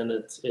 and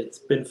it's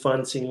been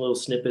fun seeing little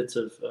snippets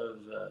of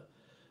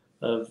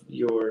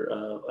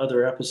your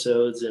other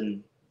episodes,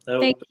 and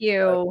thank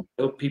you.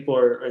 I hope people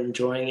are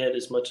enjoying it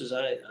as much as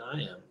I am.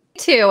 Me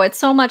too. It's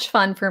so much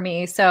fun for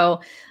me. So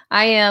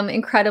I am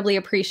incredibly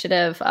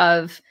appreciative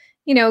of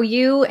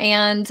you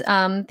and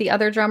the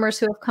other drummers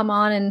who have come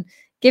on and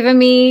given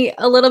me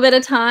a little bit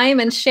of time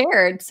and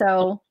shared.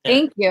 So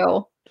thank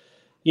you.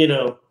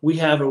 We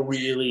have a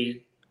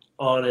really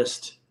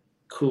honest,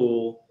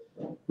 cool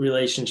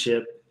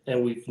relationship,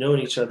 and we've known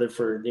each other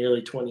for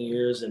nearly 20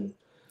 years. And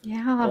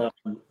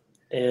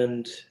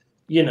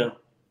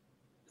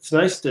it's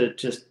nice to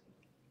just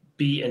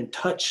be in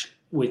touch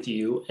with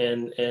you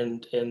and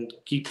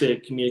keep the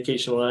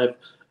communication alive,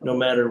 no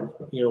matter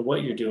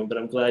what you're doing. But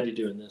I'm glad you're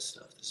doing this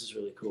stuff. This is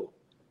really cool.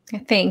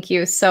 Thank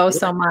you so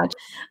much.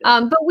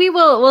 But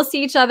we'll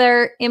see each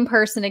other in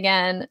person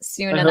again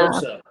soon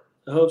enough.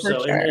 I hope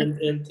so. Sure.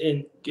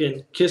 And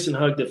kiss and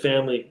hug the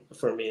family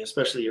for me,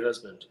 especially your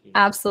husband.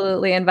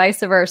 Absolutely. And vice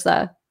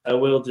versa. I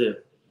will do.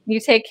 You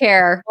take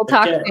care. We'll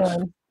talk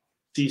soon.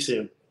 See you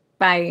soon.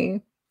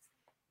 Bye.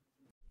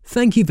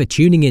 Thank you for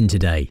tuning in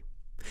today.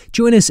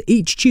 Join us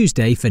each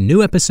Tuesday for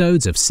new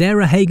episodes of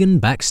Sarah Hagen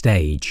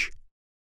Backstage.